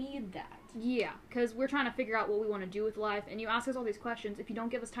need that. Yeah, because we're trying to figure out what we want to do with life, and you ask us all these questions. If you don't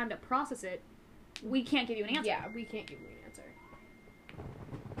give us time to process it, we can't give you an answer. Yeah, we can't give you an answer.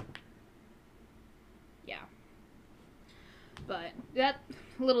 Yeah. But that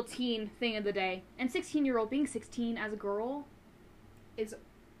little teen thing of the day. And 16-year-old being 16 as a girl is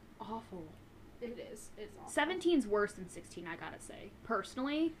awful. It is. It's awful. 17's worse than 16, I gotta say.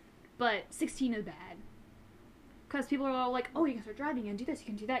 Personally. But 16 is bad. Because people are all like, oh, you can start driving, you can do this, you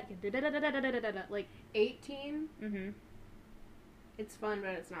can do that, you can da-da-da-da-da-da-da-da. Like, 18? Mm-hmm. It's fun,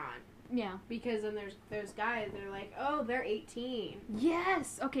 but it's not. Yeah. Because then there's guys that are like, oh, they're 18.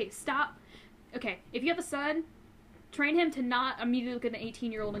 Yes! Okay, stop. Okay, if you have a son, train him to not immediately look at an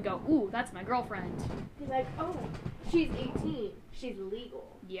 18-year-old and go, ooh, that's my girlfriend. He's like, oh, she's 18. She's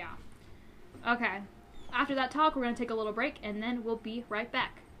legal. Yeah. Okay. After that talk, we're going to take a little break, and then we'll be right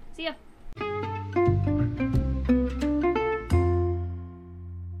back. See ya.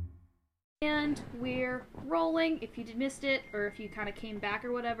 And we're rolling. If you missed it, or if you kind of came back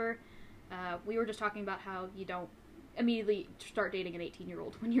or whatever, we were just talking about how you don't immediately start dating an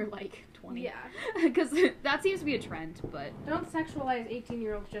 18-year-old when you're like 20. Yeah. Because that seems to be a trend, but... Don't sexualize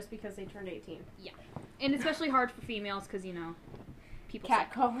 18-year-olds just because they turned 18. Yeah. And especially hard for females because, you know, people...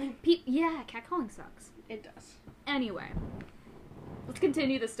 Catcalling. Yeah, catcalling sucks. It does. Anyway, let's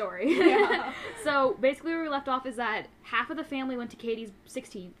continue the story. Yeah. So, basically where we left off is that half of the family went to Katie's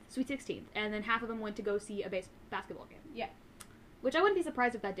Sweet 16th, and then half of them went to go see a basketball game. Yeah. Which I wouldn't be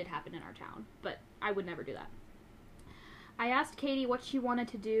surprised if that did happen in our town, but I would never do that. I asked Katie what she wanted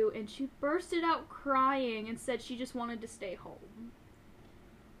to do, and she bursted out crying and said she just wanted to stay home.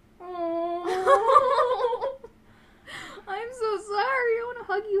 Oh. I'm so sorry. I want to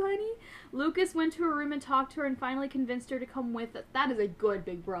hug you, honey. Lucas went to her room and talked to her and finally convinced her to come with us. That is a good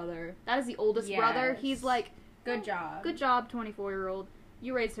big brother. That is the oldest brother. He's like, good job. Good job, 24-year-old.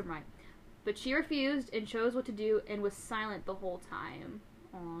 You raised him right. But she refused and chose what to do and was silent the whole time.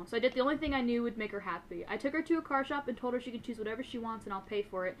 Aww. So I did the only thing I knew would make her happy. I took her to a car shop and told her she could choose whatever she wants and I'll pay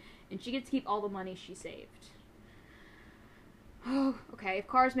for it. And she gets to keep all the money she saved. Oh, okay. If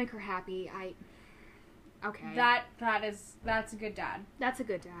cars make her happy, okay. That's a good dad. That's a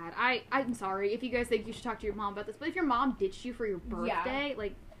good dad. I'm sorry if you guys think you should talk to your mom about this, but if your mom ditched you for your birthday,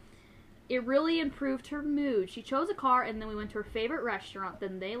 like, it really improved her mood. She chose a car, and then we went to her favorite restaurant.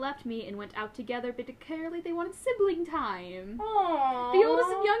 Then they left me and went out together, but clearly they wanted sibling time. Aww. The oldest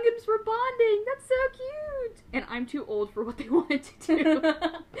and youngest were bonding. That's so cute. And I'm too old for what they wanted to do.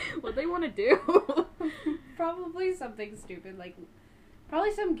 What they want to do. Probably something stupid, like,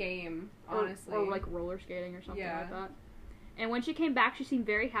 probably some game, honestly. Or like roller skating or something like that. And when she came back, she seemed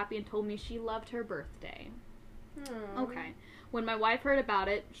very happy and told me she loved her birthday. Okay. When my wife heard about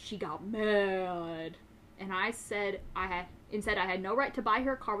it, she got mad. And I said I had no right to buy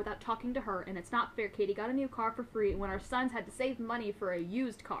her a car without talking to her, and it's not fair. Katie got a new car for free when our sons had to save money for a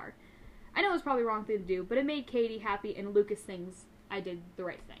used car. I know it was probably the wrong thing to do, but it made Katie happy, and Lucas thinks I did the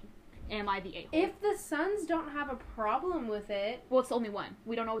right thing. Am I the a-hole? If the sons don't have a problem with it... Well, it's only one.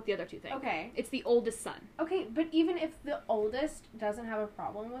 We don't know what the other two think. Okay. It's the oldest son. Okay, but even if the oldest doesn't have a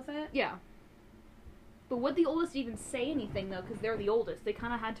problem with it... Yeah. But would the oldest even say anything, though, because they're the oldest? They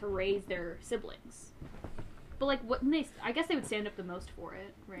kind of had to raise their siblings. But, like, I guess they would stand up the most for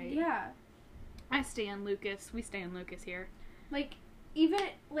it, right? Yeah. I stand Lucas. We stand Lucas here. Like, even,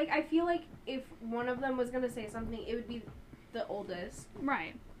 like, I feel like if one of them was going to say something, it would be the oldest.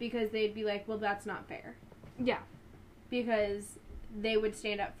 Right. Because they'd be like, well, that's not fair. Yeah. Because they would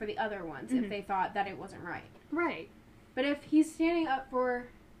stand up for the other ones if they thought that it wasn't right. Right. But if he's standing up for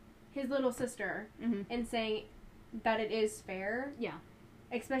his little sister and saying that it is fair, yeah,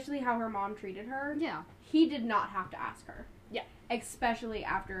 especially how her mom treated her, yeah, he did not have to ask her. Yeah. Especially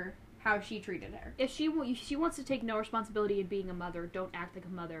after how she treated her. If she wants to take no responsibility in being a mother, don't act like a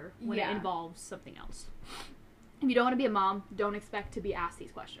mother when it involves something else. If you don't want to be a mom, don't expect to be asked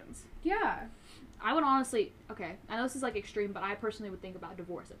these questions. Yeah. I would honestly, okay, I know this is like extreme, but I personally would think about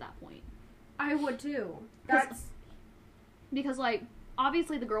divorce at that point. I would too. Because, like,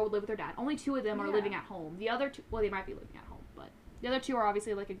 obviously the girl would live with her dad. Only two of them are living at home. The other two, well, they might be living at home, but the other two are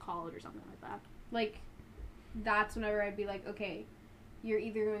obviously, like, in college or something like that. Like, that's whenever I'd be like, okay, you're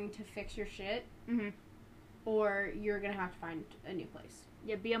either going to fix your shit, or you're going to have to find a new place.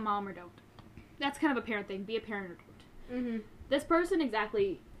 Yeah, be a mom or don't. That's kind of a parent thing. Be a parent or don't. This person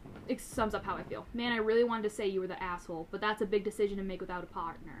exactly sums up how I feel. Man, I really wanted to say you were the asshole, but that's a big decision to make without a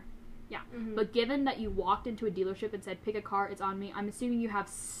partner. Yeah. But given that you walked into a dealership and said, pick a car, it's on me, I'm assuming you have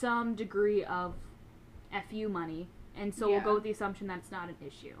some degree of FU money, and so we'll go with the assumption that it's not an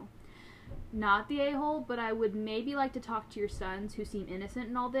issue. Not the a-hole, but I would maybe like to talk to your sons who seem innocent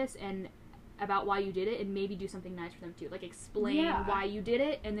in all this, and about why you did it, and maybe do something nice for them too. Like, explain why you did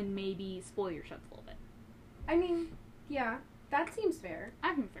it, and then maybe spoil your sons a little bit. I mean, yeah, that seems fair.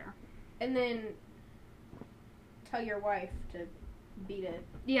 I think fair. And then tell your wife to beat it.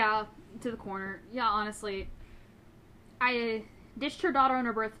 Yeah, to the corner. Yeah, honestly. I ditched her daughter on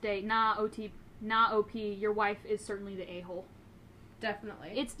her birthday. Nah, OP. Your wife is certainly the a-hole.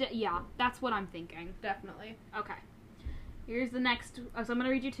 Definitely. Yeah, that's what I'm thinking. Definitely. Okay. Here's the next. So I'm going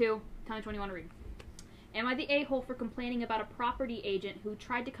to read you two. Tell me which one you want to read. Am I the a-hole for complaining about a property agent who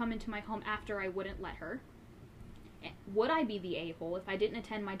tried to come into my home after I wouldn't let her? Would I be the a-hole if I didn't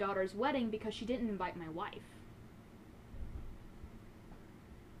attend my daughter's wedding because she didn't invite my wife?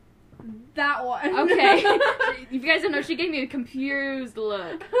 That one. Okay. If you guys don't know, she gave me a confused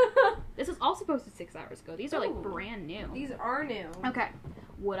look. This was also posted 6 hours ago. These are, like, brand new. These are new. Okay.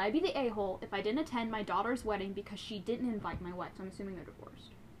 Would I be the a-hole if I didn't attend my daughter's wedding because she didn't invite my wife? So I'm assuming they're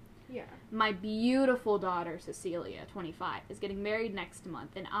divorced. Yeah. My beautiful daughter, Cecilia, 25, is getting married next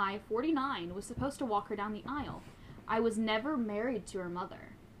month, and I, 49, was supposed to walk her down the aisle. I was never married to her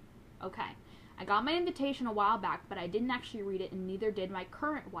mother. Okay. I got my invitation a while back, but I didn't actually read it, and neither did my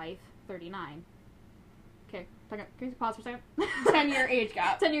current wife, 39. Okay, second. Can you pause for a second? 10-year age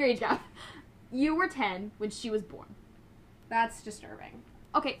gap. 10-year age gap. You were 10 when she was born. That's disturbing.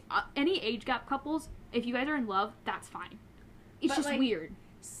 Okay, any age gap couples, if you guys are in love, that's fine. It's just weird.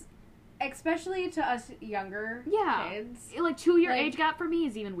 Especially to us younger kids. Like, 2-year age gap for me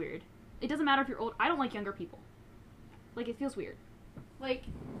is even weird. It doesn't matter if you're old. I don't like younger people. Like, it feels weird. Like,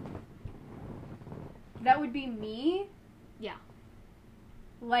 that would be me. Yeah.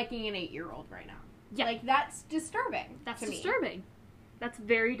 Liking an 8-year-old right now. Yeah. Like, that's disturbing. That's disturbing. That's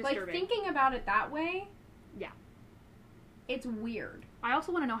very disturbing. Like, thinking about it that way. Yeah. It's weird. I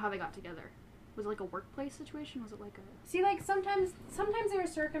also want to know how they got together. Was it like a workplace situation? Was it like a... See, like, sometimes there are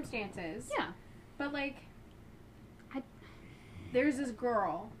circumstances. Yeah. But, like, there's this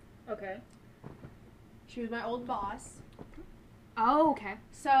girl. Okay. She was my old boss. Oh, okay.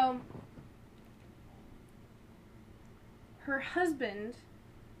 So, her husband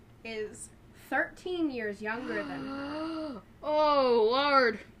is 13 years younger than her. Oh,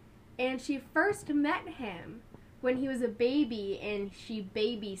 Lord. And she first met him when he was a baby, and she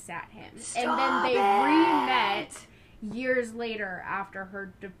babysat him. Stop and then they re-met years later after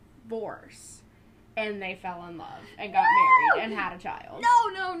her divorce. And they fell in love and got married and had a child. No.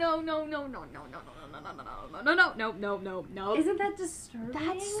 Isn't that disturbing?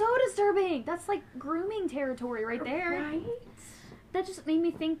 That's so disturbing. That's like grooming territory right there. Right? That just made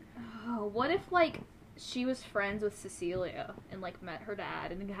me think, oh, what if, like, she was friends with Cecilia and, like, met her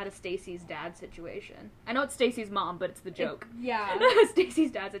dad and had a Stacy's dad situation? I know it's Stacy's mom, but it's the joke. Yeah.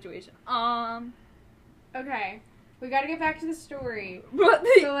 Stacy's dad situation. Okay. We gotta get back to the story.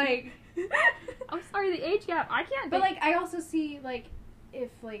 So, like... I'm sorry, the age gap. I can't. But, like, I also see, like, if,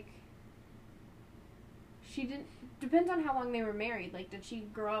 like, she didn't... Depends on how long they were married. Like, did she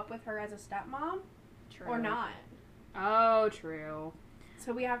grow up with her as a stepmom? True. Or not? Oh, true.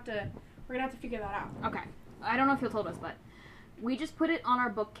 So we're gonna have to figure that out. Okay. I don't know if you'll told us, but we just put it on our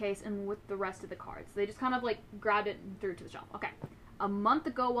bookcase and with the rest of the cards. They just kind of, like, grabbed it and threw it to the shelf. Okay. A month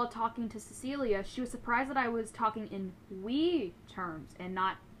ago, while talking to Cecilia, she was surprised that I was talking in we terms and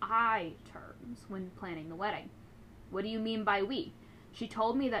not I terms when planning the wedding. What do you mean by we? She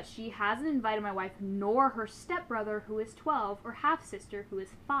told me that she hasn't invited my wife nor her stepbrother, who is 12, or half-sister, who is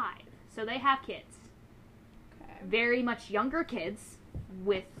 5. So they have kids. Okay. Very much younger kids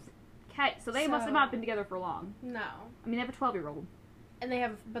with kids. So they must have not been together for long. No. I mean, they have a 12-year-old. And they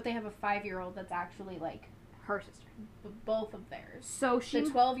have a 5-year-old that's actually, like... Her sister. Both of theirs. So she... The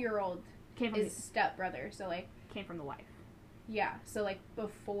 12-year-old came from is stepbrother, so, like... Came from the wife. Yeah, so, like,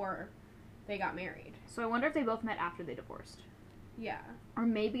 before they got married. So I wonder if they both met after they divorced. Yeah. Or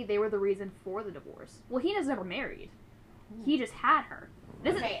maybe they were the reason for the divorce. Well, he was never married. He just had her.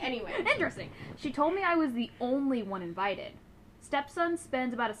 Anyway. Interesting. She told me I was the only one invited. Stepson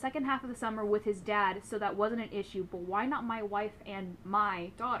spends about a second half of the summer with his dad, so that wasn't an issue, but why not my wife and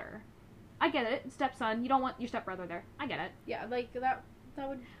my daughter? I get it. Stepson, you don't want your stepbrother there. I get it. Yeah, like, that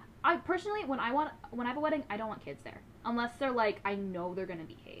would... I personally, when I have a wedding, I don't want kids there. Unless they're, like, I know they're gonna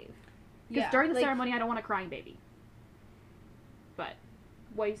behave. Because during the ceremony, I don't want a crying baby. But,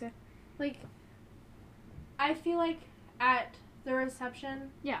 what do you say? Like, I feel like at the reception...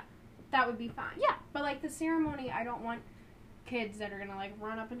 Yeah. That would be fine. Yeah. But, like, the ceremony, I don't want kids that are gonna, like,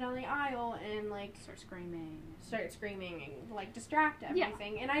 run up and down the aisle and, like... Start screaming and, like, distract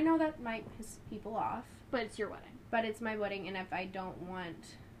everything. Yeah. And I know that might piss people off. But it's your wedding. But it's my wedding, and if I don't want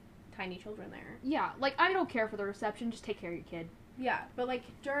tiny children there... Yeah, like, I don't care for the reception, just take care of your kid. Yeah, but, like,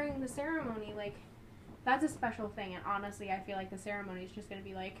 during the ceremony, like, that's a special thing, and honestly, I feel like the ceremony is just gonna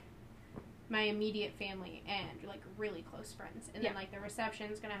be, like, my immediate family and, like, really close friends. And then, like, the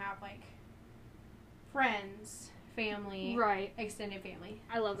reception's gonna have, like, friends... family, right, extended family.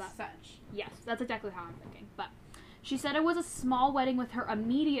 I love that. Such. Yes, that's exactly how I'm thinking. But she said it was a small wedding with her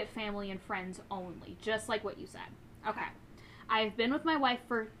immediate family and friends only, just like what you said. Okay. I've been with my wife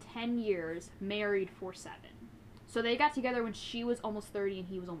for 10 years, married for 7. So they got together when she was almost 30 and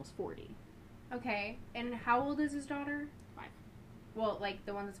he was almost 40. Okay. And how old is his daughter? 5. Well, like,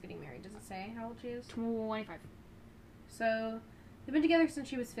 the one that's getting married. Does it say how old she is? 25. So, they've been together since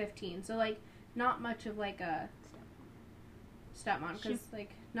she was 15. So, like, not much of, like, a stepmom, because,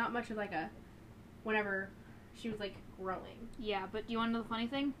 like, not much of, like, a... Whenever she was, like, growing. Yeah, but do you want to know the funny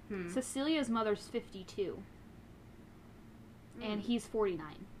thing? Cecilia's mother's 52. And he's 49.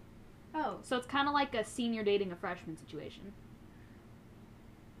 Oh. So it's kind of like a senior dating a freshman situation.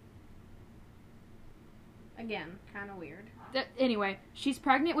 Again, kind of weird. Anyway, she's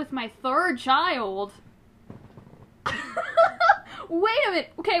pregnant with my 3rd child. Wait a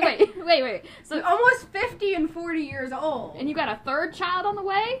minute. Okay, wait. So you're almost 50 and 40 years old. And you got a 3rd child on the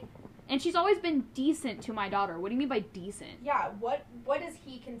way? And she's always been decent to my daughter. What do you mean by decent? Yeah, what does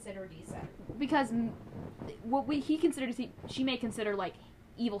he consider decent? Because what he considers, she may consider, like,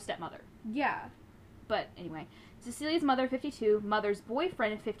 evil stepmother. Yeah. But anyway, Cecilia's mother, 52, mother's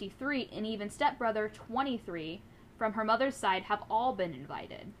boyfriend, 53, and even stepbrother, 23, from her mother's side have all been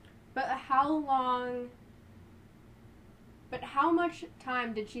invited. But how much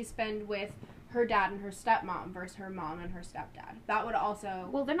time did she spend with her dad and her stepmom versus her mom and her stepdad? That would also...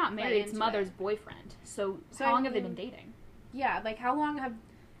 Well, they're not married. It's mother's boyfriend. So how long have they been dating? Yeah, like, how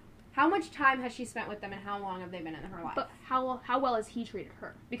much time has she spent with them, and how long have they been in her life? But how well has he treated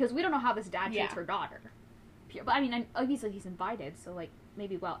her? Because we don't know how this dad treats her daughter. But, I mean, obviously he's invited, so, like,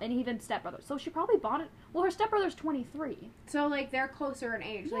 maybe well. And even stepbrother. So she probably bonded... Well, her stepbrother's 23. So, like, they're closer in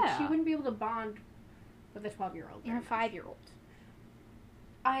age. Yeah. Like, she wouldn't be able to bond with a 12-year-old. And a 5-year-old.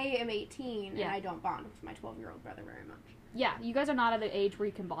 I am 18, yeah. and I don't bond with my 12-year-old brother very much. Yeah, you guys are not at an age where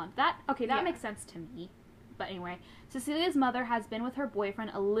you can bond. That makes sense to me. But anyway, Cecilia's mother has been with her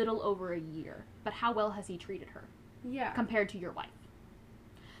boyfriend a little over a year. But how well has he treated her? Yeah. Compared to your wife?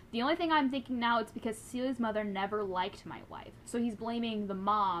 The only thing I'm thinking now is because Cecilia's mother never liked my wife. So he's blaming the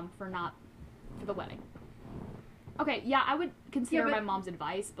mom for the wedding. Okay, yeah, I would consider my mom's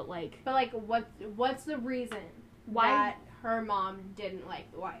advice, but like... But like, what's the reason that her mom didn't like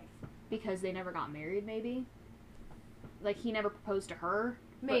the wife? Because they never got married, maybe? Like, he never proposed to her?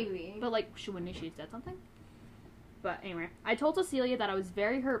 Maybe. But like, wouldn't she have said something? But anyway, I told Cecilia that I was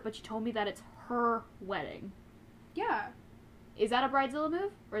very hurt, but she told me that it's her wedding. Yeah. Is that a bridezilla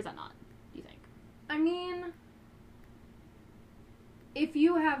move, or is that not, do you think? I mean, if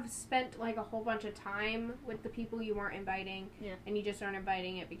you have spent, like, a whole bunch of time with the people you weren't inviting, and you just aren't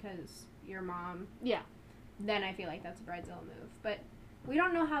inviting it because your mom, then I feel like that's a bridezilla move. But we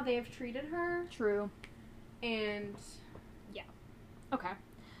don't know how they have treated her. True. And... yeah. Okay.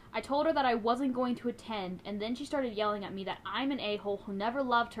 I told her that I wasn't going to attend, and then she started yelling at me that I'm an a-hole who never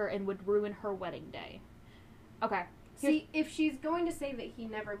loved her and would ruin her wedding day. Okay. See, if she's going to say that he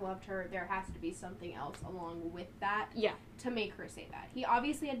never loved her, there has to be something else along with that to make her say that. He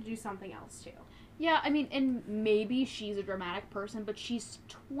obviously had to do something else, too. Yeah, I mean, and maybe she's a dramatic person, but she's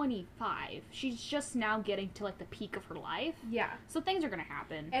 25. She's just now getting to, like, the peak of her life. Yeah. So things are going to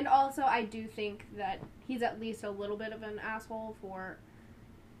happen. And also, I do think that he's at least a little bit of an asshole for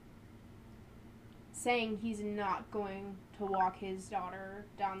saying he's not going to walk his daughter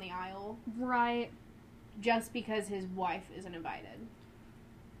down the aisle. Right. Just because his wife isn't invited.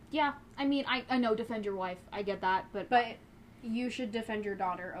 Yeah, I mean, I know, defend your wife. I get that, but... But you should defend your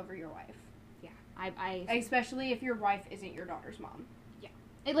daughter over your wife. Yeah, I especially if your wife isn't your daughter's mom. Yeah.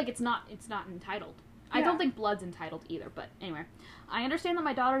 It's not entitled. Yeah. I don't think blood's entitled either, but anyway. I understand that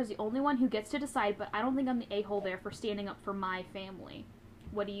my daughter is the only one who gets to decide, but I don't think I'm the a-hole there for standing up for my family.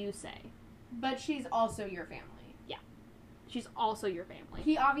 What do you say? But she's also your family. Yeah. She's also your family.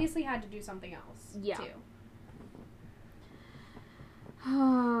 He obviously had to do something else, too.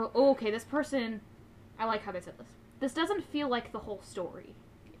 Oh, okay, this person... I like how they said this. This doesn't feel like the whole story.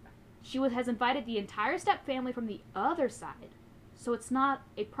 Yeah. She has invited the entire step family from the other side. So it's not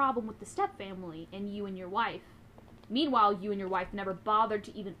a problem with the step family and you and your wife. Meanwhile, you and your wife never bothered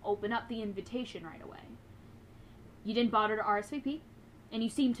to even open up the invitation right away. You didn't bother to RSVP, and you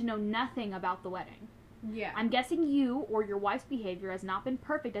seem to know nothing about the wedding. Yeah. I'm guessing you or your wife's behavior has not been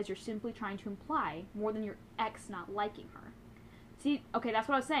perfect, as you're simply trying to imply, more than your ex not liking her. See, okay, that's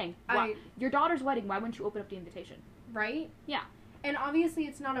what I was saying. Your daughter's wedding, why wouldn't you open up the invitation? Right? Yeah. And obviously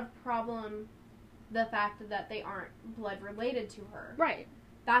it's not a problem, the fact that they aren't blood related to her. Right.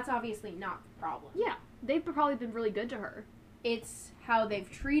 That's obviously not the problem. Yeah. They've probably been really good to her. It's how they've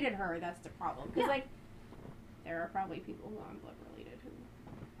treated her that's the problem. Because, like, there are probably people who aren't blood related who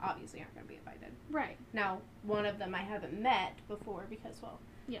obviously aren't going to be invited. Right. Now, one of them I haven't met before because, well,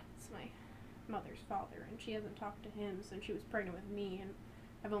 it's my mother's father, and she hasn't talked to him since she was pregnant with me, and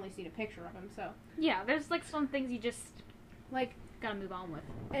I've only seen a picture of him, so... Yeah, there's, like, some things you just, like, gotta move on with.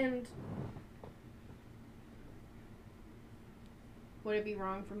 And... would it be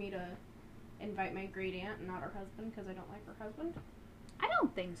wrong for me to invite my great aunt and not her husband because I don't like her husband? I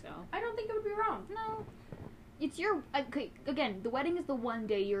don't think so. I don't think it would be wrong. No. It's your... Okay, again, the wedding is the one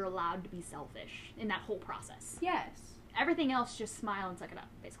day you're allowed to be selfish in that whole process. Yes. Everything else, just smile and suck it up,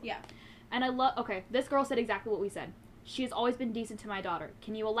 basically. Yeah. And I love... Okay, this girl said exactly what we said. She has always been decent to my daughter.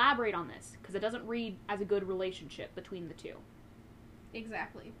 Can you elaborate on this? Because it doesn't read as a good relationship between the two.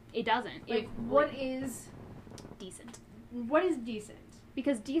 Exactly. It doesn't. Like, what is... Decent. What is decent?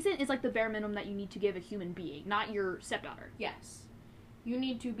 Because decent is like the bare minimum that you need to give a human being, not your stepdaughter. Yes. You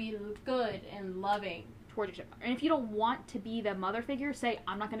need to be good and loving. Towards your stepdaughter. And if you don't want to be the mother figure, say,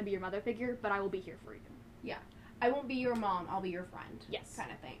 I'm not going to be your mother figure, but I will be here for you. Yeah. I won't be your mom, I'll be your friend. Yes.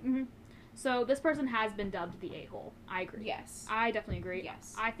 Kind of thing. Mm-hmm. So this person has been dubbed the a-hole. I agree. Yes. I definitely agree.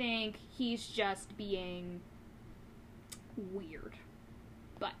 Yes. I think he's just being weird.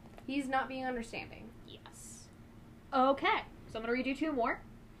 But he's not being understanding. yes. Okay. So I'm going to read you two more.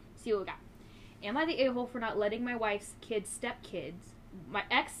 See what we got. Am I the a-hole for not letting my wife's my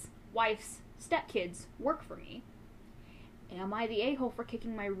ex-wife's stepkids work for me? Am I the a-hole for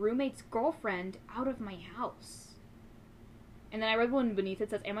kicking my roommate's girlfriend out of my house? And then I read one beneath it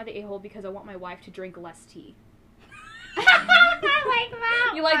says, am I the a-hole because I want my wife to drink less tea? I like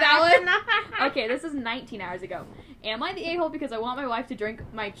that. You like that one? Okay, this is 19 hours ago. Am I the a-hole because I want my wife to drink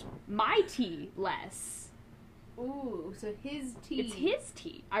my tea less? Ooh, so his tea. It's his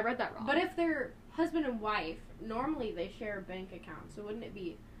tea. I read that wrong. But if they're husband and wife, normally they share a bank account, so wouldn't it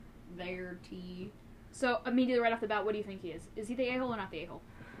be their tea? So, immediately right off the bat, what do you think he is? Is he the a-hole or not the a-hole?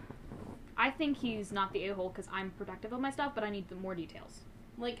 I think he's not the a-hole because I'm protective of my stuff, but I need more details.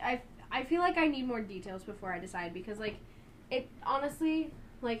 Like, I feel like I need more details before I decide, because, like, it, honestly,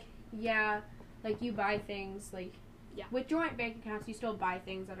 like, yeah, like, you buy things, like, yeah. With joint bank accounts, you still buy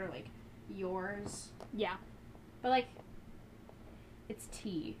things that are, like, yours. Yeah. But, like, it's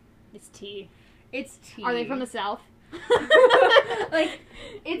tea. It's tea. It's tea. Are they from the South? Like,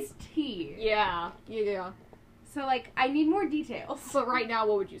 it's tea. Yeah. Yeah. So, like, I need more details. But right now,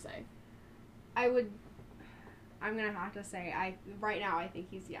 what would you say? I'm gonna have to say, right now, I think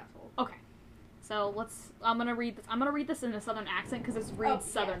he's the asshole. Okay. So, I'm gonna read this in a southern accent, because this reads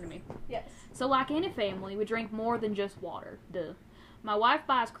southern to me. Yes. So, like any family, we drink more than just water. Duh. My wife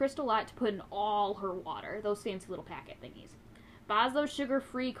buys Crystal Light to put in all her water, those fancy little packet thingies. Buys those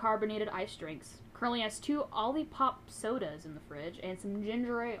sugar-free carbonated ice drinks. Currently has 2 Olipop sodas in the fridge and some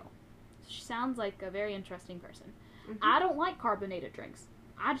ginger ale. She sounds like a very interesting person. Mm-hmm. I don't like carbonated drinks.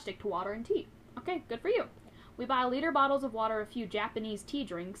 I just stick to water and tea. Okay, good for you. We buy liter bottles of water, a few Japanese tea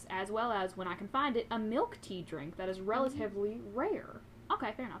drinks, as well as, when I can find it, a milk tea drink that is relatively rare.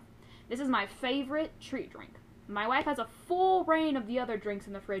 Okay, fair enough. This is my favorite treat drink. My wife has a full reign of the other drinks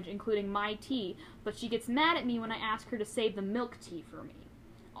in the fridge, including my tea, but she gets mad at me when I ask her to save the milk tea for me.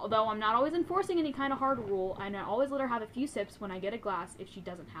 Although I'm not always enforcing any kind of hard rule, and I always let her have a few sips when I get a glass if she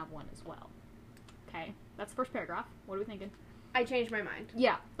doesn't have one as well. Okay, that's the first paragraph. What are we thinking? I changed my mind.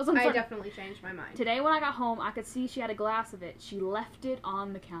 Yeah. I definitely changed my mind. Today when I got home, I could see she had a glass of it. She left it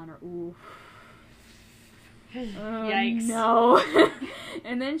on the counter. Ooh. Yikes. No.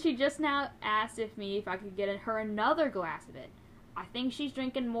 And then she just now asked if I could get her another glass of it. I think she's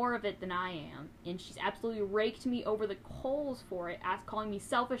drinking more of it than I am, and she's absolutely raked me over the coals for it, calling me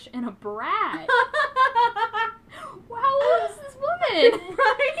selfish and a brat. Wow, who is this woman?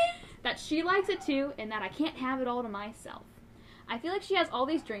 Right? That she likes it too, and that I can't have it all to myself. I feel like she has all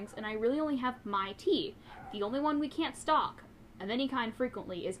these drinks, and I really only have my tea. The only one we can't stock, of any kind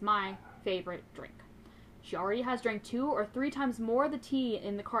frequently, is my favorite drink. She already has drank 2 or 3 times more of the tea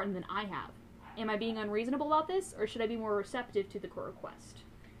in the carton than I have. Am I being unreasonable about this, or should I be more receptive to the request?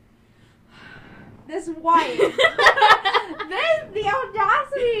 This wife. The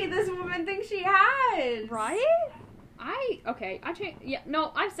audacity this woman thinks she has. Right?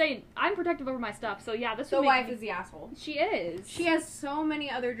 I'm saying I'm protective over my stuff, so yeah, The wife is the asshole. She is. She has so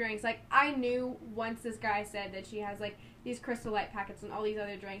many other drinks. Like, I knew once this guy said that she has, like, these Crystal Light packets and all these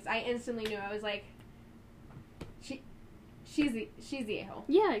other drinks, I instantly knew. I was like, she's the a-hole.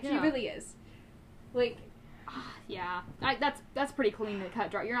 Yeah. She really is. Like, yeah, that's pretty clean to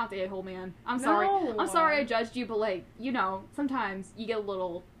cut dry. You're not the a-hole, man. I'm sorry. I'm sorry I judged you, but, like, sometimes you get a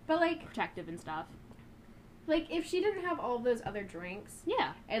little, protective and stuff. Like, if she didn't have all those other drinks,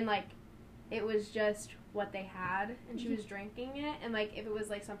 yeah, and, like, it was just what they had, and she was drinking it, and, like, if it was,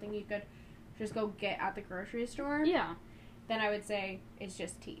 like, something you could just go get at the grocery store, yeah, then I would say it's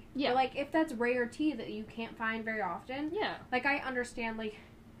just tea. Yeah. But, like, if that's rare tea that you can't find very often, yeah, like, I understand, like,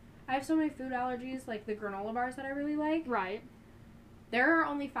 I have so many food allergies, like the granola bars that I really like. Right. There are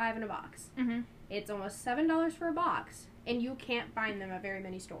only 5 in a box. Mm-hmm. It's almost $7 for a box, and you can't find them at very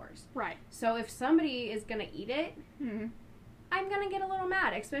many stores. Right. So if somebody is gonna eat it, mm-hmm. I'm gonna get a little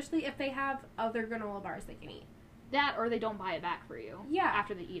mad, especially if they have other granola bars they can eat. That, or they don't buy it back for you. Yeah.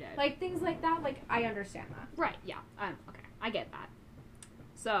 After they eat it. Like, things like that, like, I understand that. Right, yeah. Okay, I get that.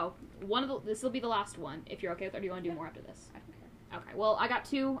 So, this will be the last one, if you're okay with it, or do you want to do more after this? I don't care. Okay, well, I got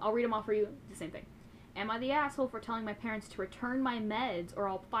 2. I'll read them all for you. It's the same thing. Am I the asshole for telling my parents to return my meds, or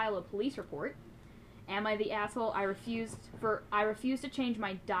I'll file a police report? Am I the asshole I refuse to change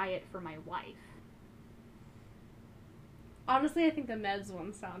my diet for my wife? Honestly, I think the meds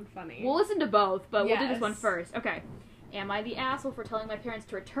ones sound funny. We'll listen to both, but yes. we'll do this one first. Okay. Am I the asshole for telling my parents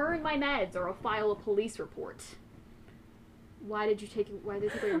to return my meds, or I'll file a police report? Why did they take away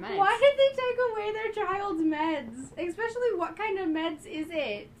your meds? Why did they take away their child's meds? Especially, what kind of meds is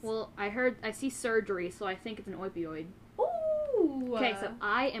it? Well, I see surgery, so I think it's an opioid. Ooh. Okay, so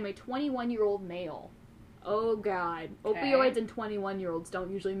I am a 21-year-old male. Oh, God. Okay. Opioids and 21-year-olds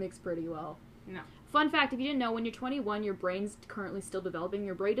don't usually mix pretty well. No. Fun fact, if you didn't know, when you're 21, your brain's currently still developing.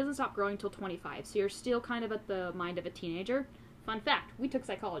 Your brain doesn't stop growing until 25, so you're still kind of at the mind of a teenager. Fun fact, we took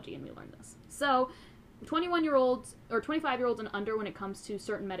psychology and we learned this. So, 21-year-olds, or 25-year-olds and under, when it comes to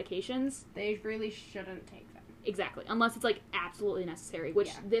certain medications, they really shouldn't take them. Exactly, unless it's, like, absolutely necessary,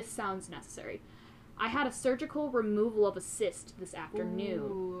 which this sounds necessary. I had a surgical removal of a cyst this afternoon.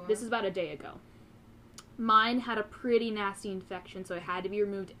 Ooh. This is about a day ago. Mine had a pretty nasty infection, so it had to be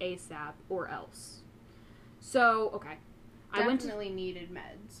removed ASAP or else. So, okay. Definitely needed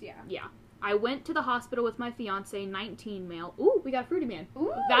meds, yeah. Yeah. I went to the hospital with my fiance, 19 male. Ooh, we got a fruity man.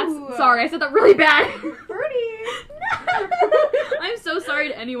 Ooh. Sorry, I said that really bad. Fruity! No! I'm so sorry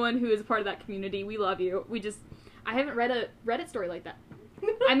to anyone who is a part of that community. We love you. I haven't read a Reddit story like that.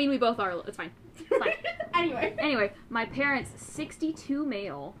 I mean, we both are. It's fine. It's fine. Anyway, my parents, 62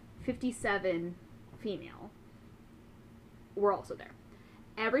 male, 57 female, were also there.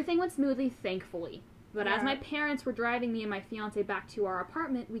 Everything went smoothly, thankfully. But as my parents were driving me and my fiance back to our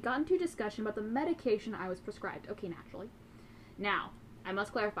apartment, we got into a discussion about the medication I was prescribed. Okay, naturally. Now, I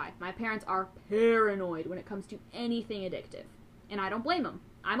must clarify, my parents are paranoid when it comes to anything addictive. And I don't blame them.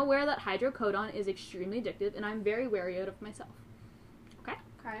 I'm aware that hydrocodone is extremely addictive, and I'm very wary of it myself. Okay?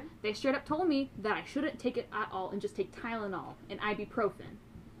 Okay. They straight up told me that I shouldn't take it at all and just take Tylenol and ibuprofen.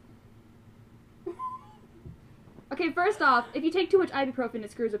 Okay, first off, if you take too much ibuprofen,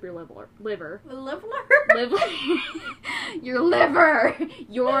 it screws up your liver. Liver? Your liver!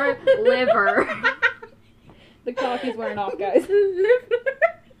 Your liver. The coffee's wearing off, guys. Liver.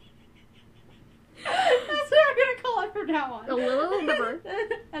 That's what I'm gonna call it from now on. A little liver.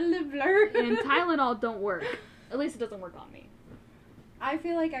 A liver. And Tylenol don't work. At least it doesn't work on me. I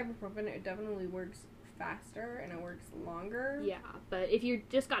feel like ibuprofen, it definitely works faster and it works longer. Yeah, but if you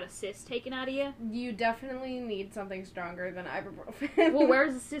just got a cyst taken out of you, you definitely need something stronger than ibuprofen. Well,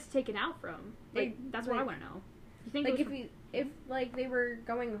 where's the cyst taken out from? Like, that's what I want to know. You think like if like they were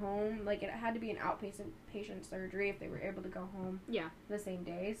going home, like it had to be an outpatient surgery if they were able to go home. Yeah. The same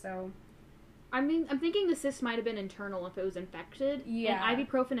day, so. I mean, I'm thinking the cyst might have been internal if it was infected. Yeah. And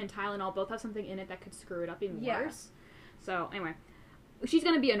ibuprofen and Tylenol both have something in it that could screw it up even worse. So, anyway. She's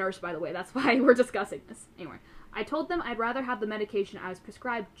going to be a nurse, by the way. That's why we're discussing this. Anyway. I told them I'd rather have the medication I was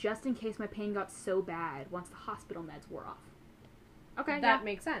prescribed just in case my pain got so bad once the hospital meds wore off. Okay, that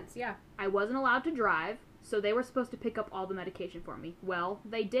makes sense, yeah. I wasn't allowed to drive, so they were supposed to pick up all the medication for me. Well,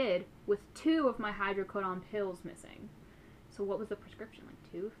 they did, with 2 of my hydrocodone pills missing. So what was the prescription?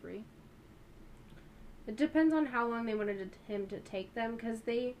 Like 2, 3? It depends on how long they wanted him to take them, because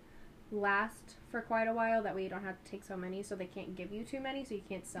they last for quite a while. That way you don't have to take so many, so they can't give you too many, so you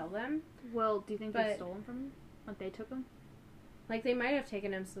can't sell them. Well, do you think they stole them from him? Like they took them? Like they might have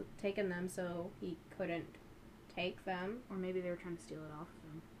taken them so he couldn't take them. Or maybe they were trying to steal it off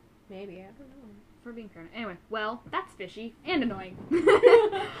them. Maybe, I don't know. For being paranoid. Anyway, well, that's fishy and annoying.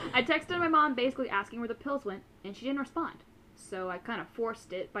 I texted my mom basically asking where the pills went, and she didn't respond. So I kind of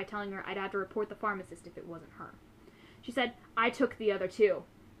forced it by telling her I'd have to report the pharmacist if it wasn't her. She said, I took the other 2.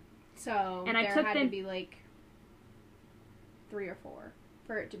 So, and there had to be like 3 or 4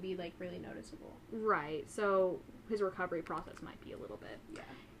 for it to be like really noticeable. Right, so his recovery process might be a little bit. Yeah.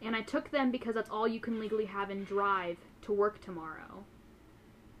 And I took them because that's all you can legally have and drive to work tomorrow.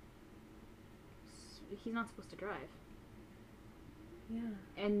 He's not supposed to drive. Yeah.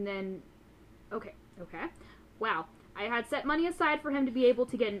 And then, okay. Wow. I had set money aside for him to be able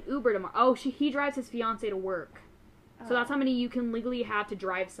to get an Uber tomorrow. Oh, he drives his fiance to work. So that's how many you can legally have to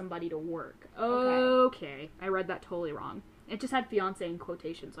drive somebody to work. Okay. I read that totally wrong. It just had fiance in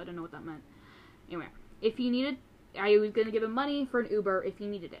quotations, so I don't know what that meant. Anyway, I was going to give him money for an Uber if he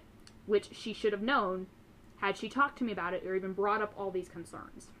needed it. Which she should have known had she talked to me about it or even brought up all these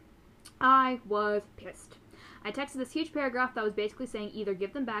concerns. I was pissed. I texted this huge paragraph that was basically saying either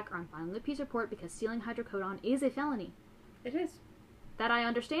give them back or I'm filing a peace report because stealing hydrocodone is a felony. It is. That I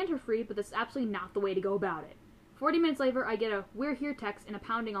understand her free, but that's absolutely not the way to go about it. 40 minutes later, I get a "we're here" text and a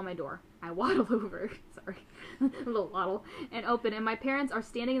pounding on my door. I waddle over, sorry, a little waddle, and open, and my parents are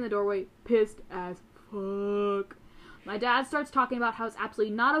standing in the doorway, pissed as fuck. My dad starts talking about how it's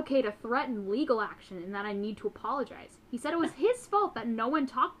absolutely not okay to threaten legal action and that I need to apologize. He said it was his fault that no one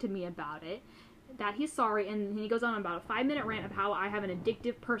talked to me about it, that he's sorry, and he goes on about a 5-minute rant of how I have an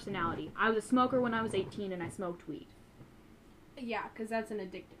addictive personality. I was a smoker when I was 18 and I smoked weed. Yeah, because that's an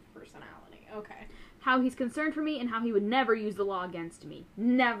addictive personality. Okay. How he's concerned for me and how he would never use the law against me.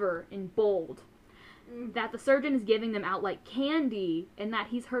 Never, in bold. That the surgeon is giving them out like candy, and that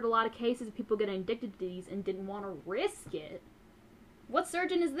he's heard a lot of cases of people getting addicted to these and didn't want to risk it. What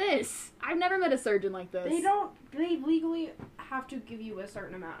surgeon is this? I've never met a surgeon like this. They legally have to give you a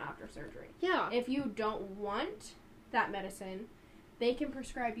certain amount after surgery. Yeah. If you don't want that medicine, they can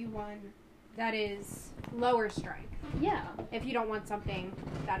prescribe you one that is lower strength. Yeah. If you don't want something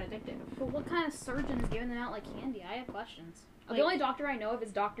that addictive. But what kind of surgeon is giving them out like candy? I have questions. The only doctor I know of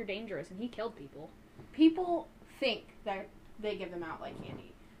is Dr. Dangerous, and he killed people. People think that they give them out like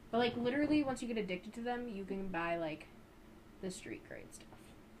candy. But, like, literally, once you get addicted to them, you can buy, like, the street grade stuff.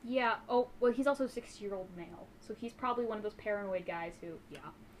 Yeah. Oh, well, he's also a 60-year-old male. So he's probably one of those paranoid guys who, yeah.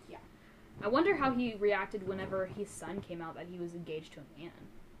 I wonder how he reacted whenever his son came out that he was engaged to a man.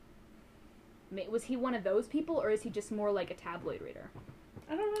 Was he one of those people, or is he just more like a tabloid reader?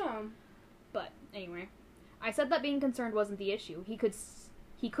 I don't know. But, anyway. I said that being concerned wasn't the issue. He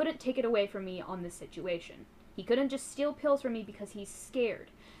couldn't take it away from me on this situation. He couldn't just steal pills from me because he's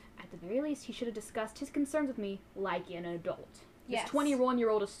scared. At the very least, he should have discussed his concerns with me like an adult. Yes. This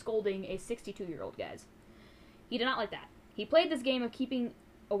 21-year-old is scolding a 62-year-old, guys. He did not like that. He played this game of keeping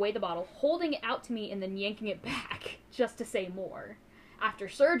away the bottle, holding it out to me, and then yanking it back just to say more. After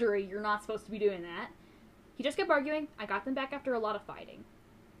surgery, you're not supposed to be doing that. He just kept arguing. I got them back after a lot of fighting.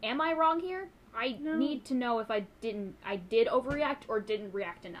 Am I wrong here? I need to know if I did overreact or didn't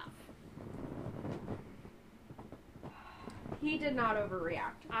react enough. He did not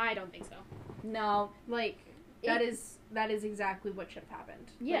overreact. I don't think so. No. Like, that is exactly what should have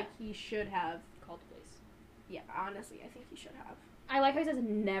happened. Yeah. Like, he should have Called the police. Yeah, honestly, I think he should have. I like how he says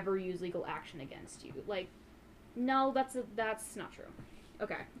never use legal action against you. Like, no, that's not true.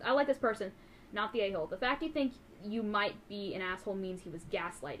 Okay, I like this person, not the a-hole. The fact you think you might be an asshole means he was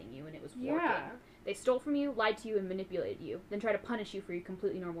gaslighting you and it was working. Yeah. They stole from you, lied to you, and manipulated you, then try to punish you for your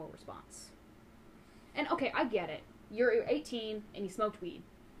completely normal response. And, okay, I get it. You're 18 and you smoked weed.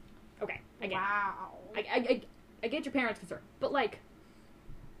 Okay, I get it. I get your parents' concern. But, like,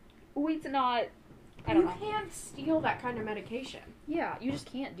 weed's not... I don't know. You can't steal that kind of medication. Yeah, you just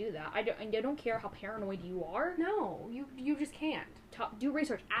can't do that. I don't care how paranoid you are. No, you just can't. Do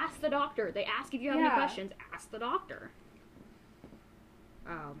research. Ask the doctor. They ask if you have any questions. Ask the doctor.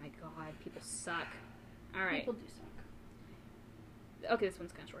 Oh my god, people suck. Alright. People do suck. Okay, this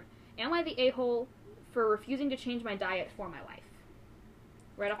one's kind of short. Am I the a-hole for refusing to change my diet for my wife?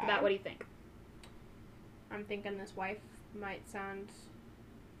 Right off the bat, what do you think? I'm thinking this wife might sound...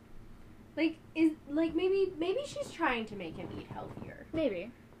 maybe she's trying to make him eat healthier.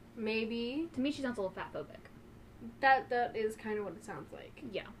 Maybe. Maybe. To me, she sounds a little fatphobic. That is kind of what it sounds like.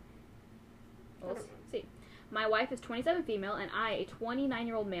 Yeah. Well, let's see. My wife is 27 female, and I, a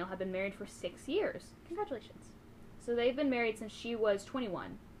 29-year-old male, have been married for 6 years. Congratulations. So they've been married since she was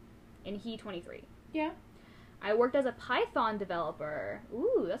 21, and he 23. Yeah. I worked as a Python developer.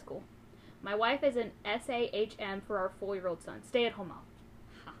 Ooh, that's cool. My wife is an SAHM for our 4-year-old son. Stay-at-home mom.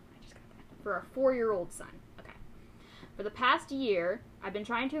 For our 4-year-old son. Okay. For the past year, I've been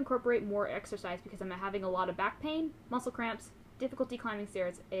trying to incorporate more exercise because I'm having a lot of back pain, muscle cramps, difficulty climbing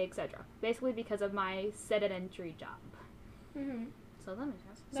stairs, etc. Basically because of my sedentary job. Mm-hmm. So that makes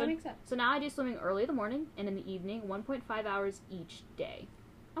sense. That makes sense. So now I do swimming early in the morning and in the evening, 1.5 hours each day.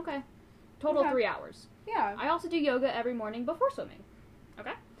 Okay. Total 3 hours. Yeah. I also do yoga every morning before swimming.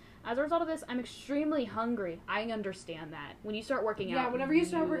 Okay? As a result of this, I'm extremely hungry. I understand that. When you start working out... Yeah, whenever you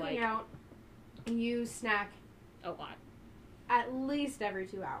start working out, you snack a lot. At least every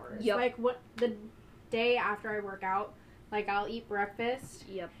 2 hours. Yep. Like, the day after I work out, like, I'll eat breakfast.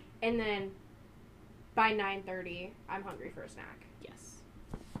 Yep. And then by 9:30, I'm hungry for a snack. Yes.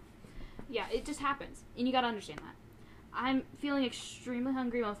 Yeah, it just happens. And you gotta understand that. I'm feeling extremely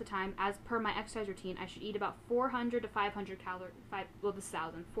hungry most of the time. As per my exercise routine, I should eat about 400 to 500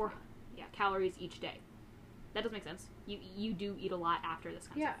 calories each day. That does make sense. You do eat a lot after this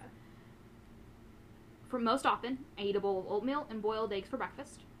kind of stuff. For most often, I eat a bowl of oatmeal and boiled eggs for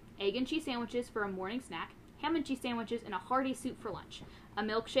breakfast, egg and cheese sandwiches for a morning snack, ham and cheese sandwiches, and a hearty soup for lunch. A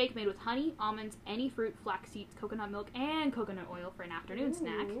milkshake made with honey, almonds, any fruit, flax seeds, coconut milk, and coconut oil for an afternoon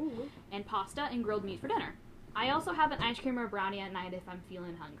snack. And pasta and grilled meat for dinner. I also have an ice cream or a brownie at night if I'm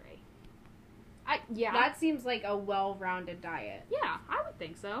feeling hungry. That seems like a well-rounded diet. Yeah, I would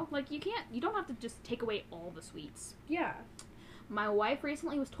think so. Like, you don't have to just take away all the sweets. Yeah. My wife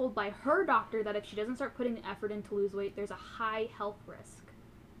recently was told by her doctor that if she doesn't start putting the effort in to lose weight, there's a high health risk.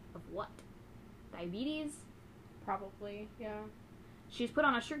 Of what? Diabetes? Probably, yeah. She's put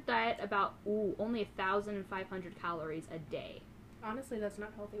on a strict diet about, only 1,500 calories a day. Honestly, that's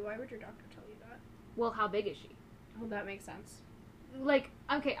not healthy. Why would your doctor tell you that? Well, how big is she? Oh, that makes sense. Like,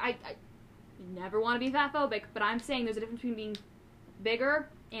 okay, I never want to be fatphobic, but I'm saying there's a difference between being bigger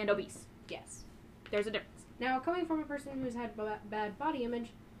and obese. Yes. There's a difference. Now, coming from a person who's had bad body image,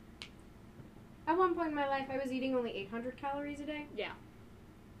 at one point in my life, I was eating only 800 calories a day. Yeah.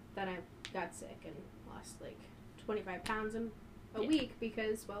 Then I got sick and lost, 25 pounds in a week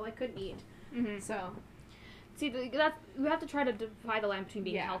because, well, I couldn't eat. Mm-hmm. So... See, we have to try to divide the line between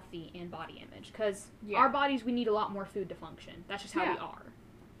being healthy and body image, because Yeah. our bodies, we need a lot more food to function. That's just how we are.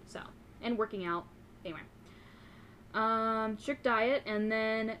 So, and working out. Anyway. Strict diet, and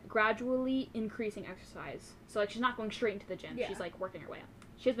then gradually increasing exercise. So, she's not going straight into the gym. Yeah. She's, working her way up.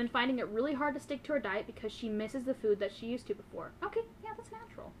 She has been finding it really hard to stick to her diet because she misses the food that she used to before. Okay, yeah, that's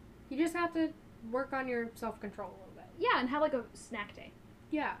natural. You just have to work on your self-control a little bit. Yeah, and have, a snack day.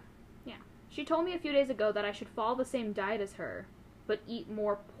 Yeah. Yeah. She told me a few days ago that I should follow the same diet as her, but eat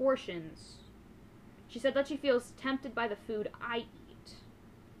more portions. She said that she feels tempted by the food I eat.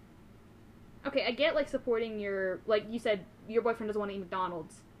 Okay, I get, supporting your... you said, your boyfriend doesn't want to eat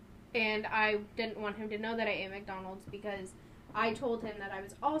McDonald's. And I didn't want him to know that I ate McDonald's because I told him that I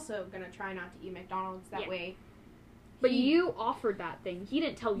was also going to try not to eat McDonald's that way. But you offered that thing. He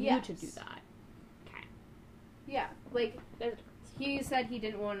didn't tell you to do that. Okay. Yeah, he said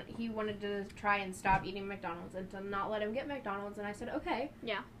he wanted to try and stop eating McDonald's and to not let him get McDonald's, and I said, okay.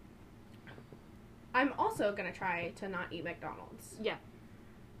 Yeah. I'm also going to try to not eat McDonald's. Yeah.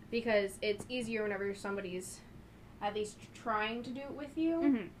 Because it's easier whenever somebody's at least trying to do it with you.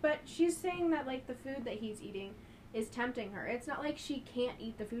 Mm-hmm. But she's saying that, the food that he's eating is tempting her. It's not like she can't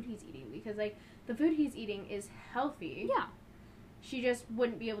eat the food he's eating, because, the food he's eating is healthy. Yeah. She just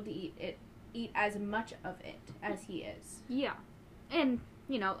wouldn't be able to eat as much of it as he is. Yeah. And,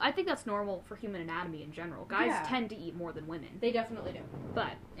 I think that's normal for human anatomy in general. Guys tend to eat more than women. They definitely do.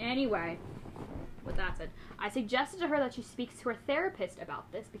 But, anyway, with that said, I suggested to her that she speaks to her therapist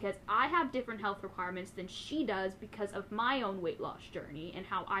about this because I have different health requirements than she does because of my own weight loss journey and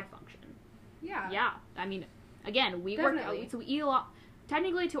how I function. Yeah. Yeah. I mean, again, we work out, so we eat a lot.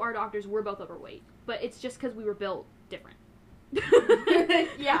 Technically, to our doctors, we're both overweight. But it's just because we were built different.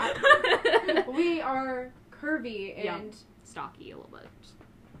 Yeah. We are curvy and... stocky a little bit. Just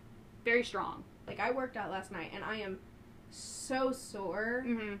very strong. I worked out last night, and I am so sore.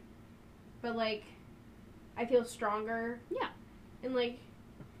 Mm-hmm. But, I feel stronger. Yeah. And,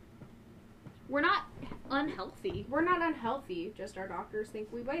 we're not unhealthy. We're not unhealthy. Just our doctors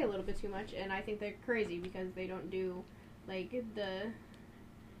think we weigh a little bit too much, and I think they're crazy because they don't do, the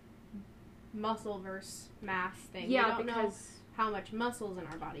muscle versus mass thing. Yeah, they don't know how much muscle's in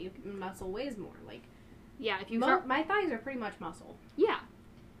our body. Muscle weighs more. Yeah, if you my thighs are pretty much muscle. Yeah.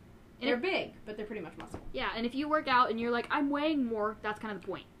 And they're big, but they're pretty much muscle. Yeah, and if you work out and you're I'm weighing more, that's kind of the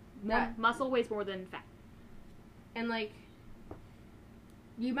point. Muscle weighs more than fat. And,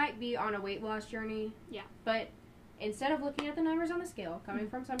 you might be on a weight loss journey. Yeah. But instead of looking at the numbers on the scale, coming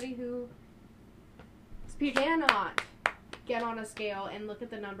from somebody who cannot get on a scale and look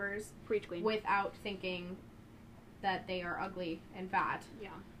at the numbers Preach, queen. Without thinking that they are ugly and fat. Yeah.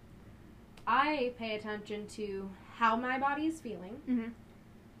 I pay attention to how my body is feeling, mm-hmm.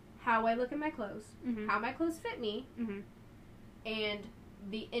 how I look at my clothes, mm-hmm. how my clothes fit me, mm-hmm. and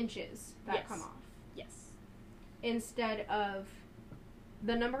the inches that come off. Yes. Instead of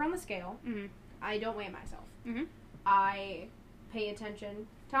the number on the scale, mm-hmm. I don't weigh myself. Mm-hmm. I pay attention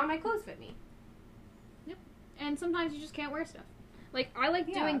to how my clothes fit me. Yep. And sometimes you just can't wear stuff. I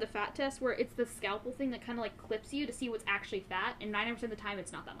like doing the fat test where it's the scalpel thing that kind of clips you to see what's actually fat, and 90% of the time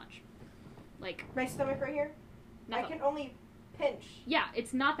it's not that much. My stomach right here, I can only pinch. Yeah,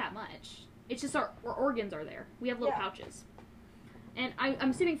 it's not that much. It's just our organs are there. We have little pouches. And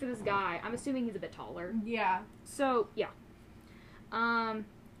I'm assuming for this guy, I'm assuming he's a bit taller. Yeah. So, yeah.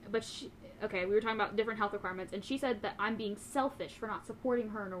 But we were talking about different health requirements, and she said that I'm being selfish for not supporting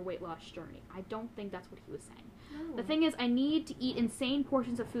her in her weight loss journey. I don't think that's what he was saying. No. The thing is, I need to eat insane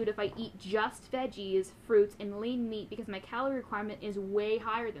portions of food if I eat just veggies, fruits, and lean meat because my calorie requirement is way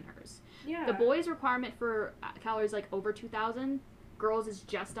higher than hers. Yeah. The boys' requirement for calories like over 2,000. Girls is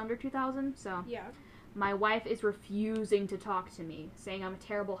just under 2,000. So yeah. My wife is refusing to talk to me, saying I'm a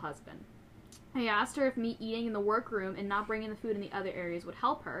terrible husband. I asked her if me eating in the workroom and not bringing the food in the other areas would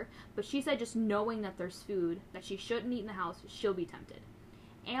help her, but she said just knowing that there's food that she shouldn't eat in the house, she'll be tempted.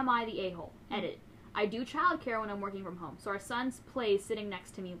 Am I the a-hole? Edit. I do childcare when I'm working from home, so our son plays sitting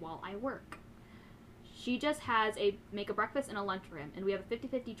next to me while I work. She just has make a breakfast and a lunch for him, and we have a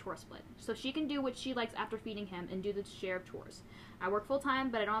 50-50 chore split. So she can do what she likes after feeding him and do the share of chores. I work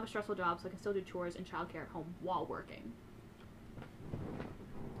full-time, but I don't have a stressful job, so I can still do chores and childcare at home while working.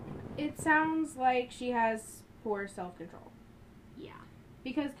 It sounds like she has poor self-control. Yeah.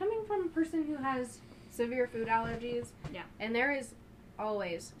 Because coming from a person who has severe food allergies, yeah, and there is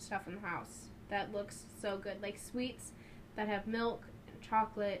always stuff in the house that looks so good, like sweets that have milk and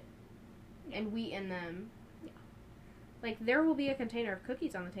chocolate and wheat in them. Yeah. Like, there will be a container of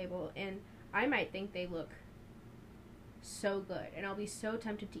cookies on the table, and I might think they look so good, and I'll be so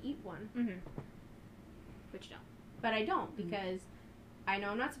tempted to eat one. Mm-hmm. But you don't. But I don't, because I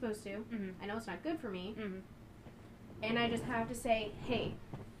know I'm not supposed to. Mm-hmm. I know it's not good for me. Mm-hmm. And I just have to say, hey,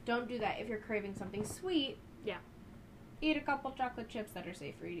 don't do that. If you're craving something sweet, yeah, eat a couple chocolate chips that are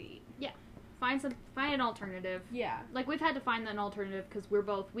safe for you to eat. Yeah. Find an alternative. Yeah. Like, we've had to find an alternative because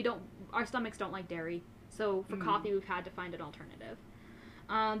our stomachs don't like dairy. So for coffee, we've had to find an alternative.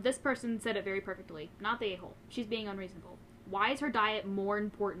 This person said it very perfectly. Not the a-hole. She's being unreasonable. Why is her diet more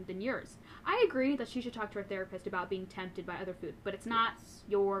important than yours? I agree that she should talk to her therapist about being tempted by other food, but it's not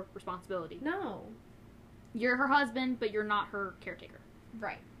your responsibility. No. You're her husband, but you're not her caretaker.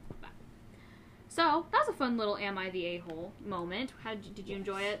 Right. So, that was a fun little Am I the A-hole moment. Did you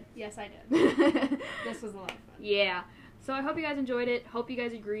enjoy it? Yes, I did. This was a lot of fun. Yeah. So, I hope you guys enjoyed it. Hope you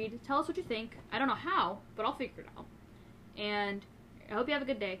guys agreed. Tell us what you think. I don't know how, but I'll figure it out. And I hope you have a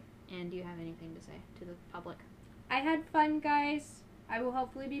good day. And do you have anything to say to the public? I had fun, guys. I will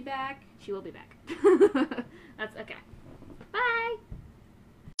hopefully be back. She will be back. That's okay.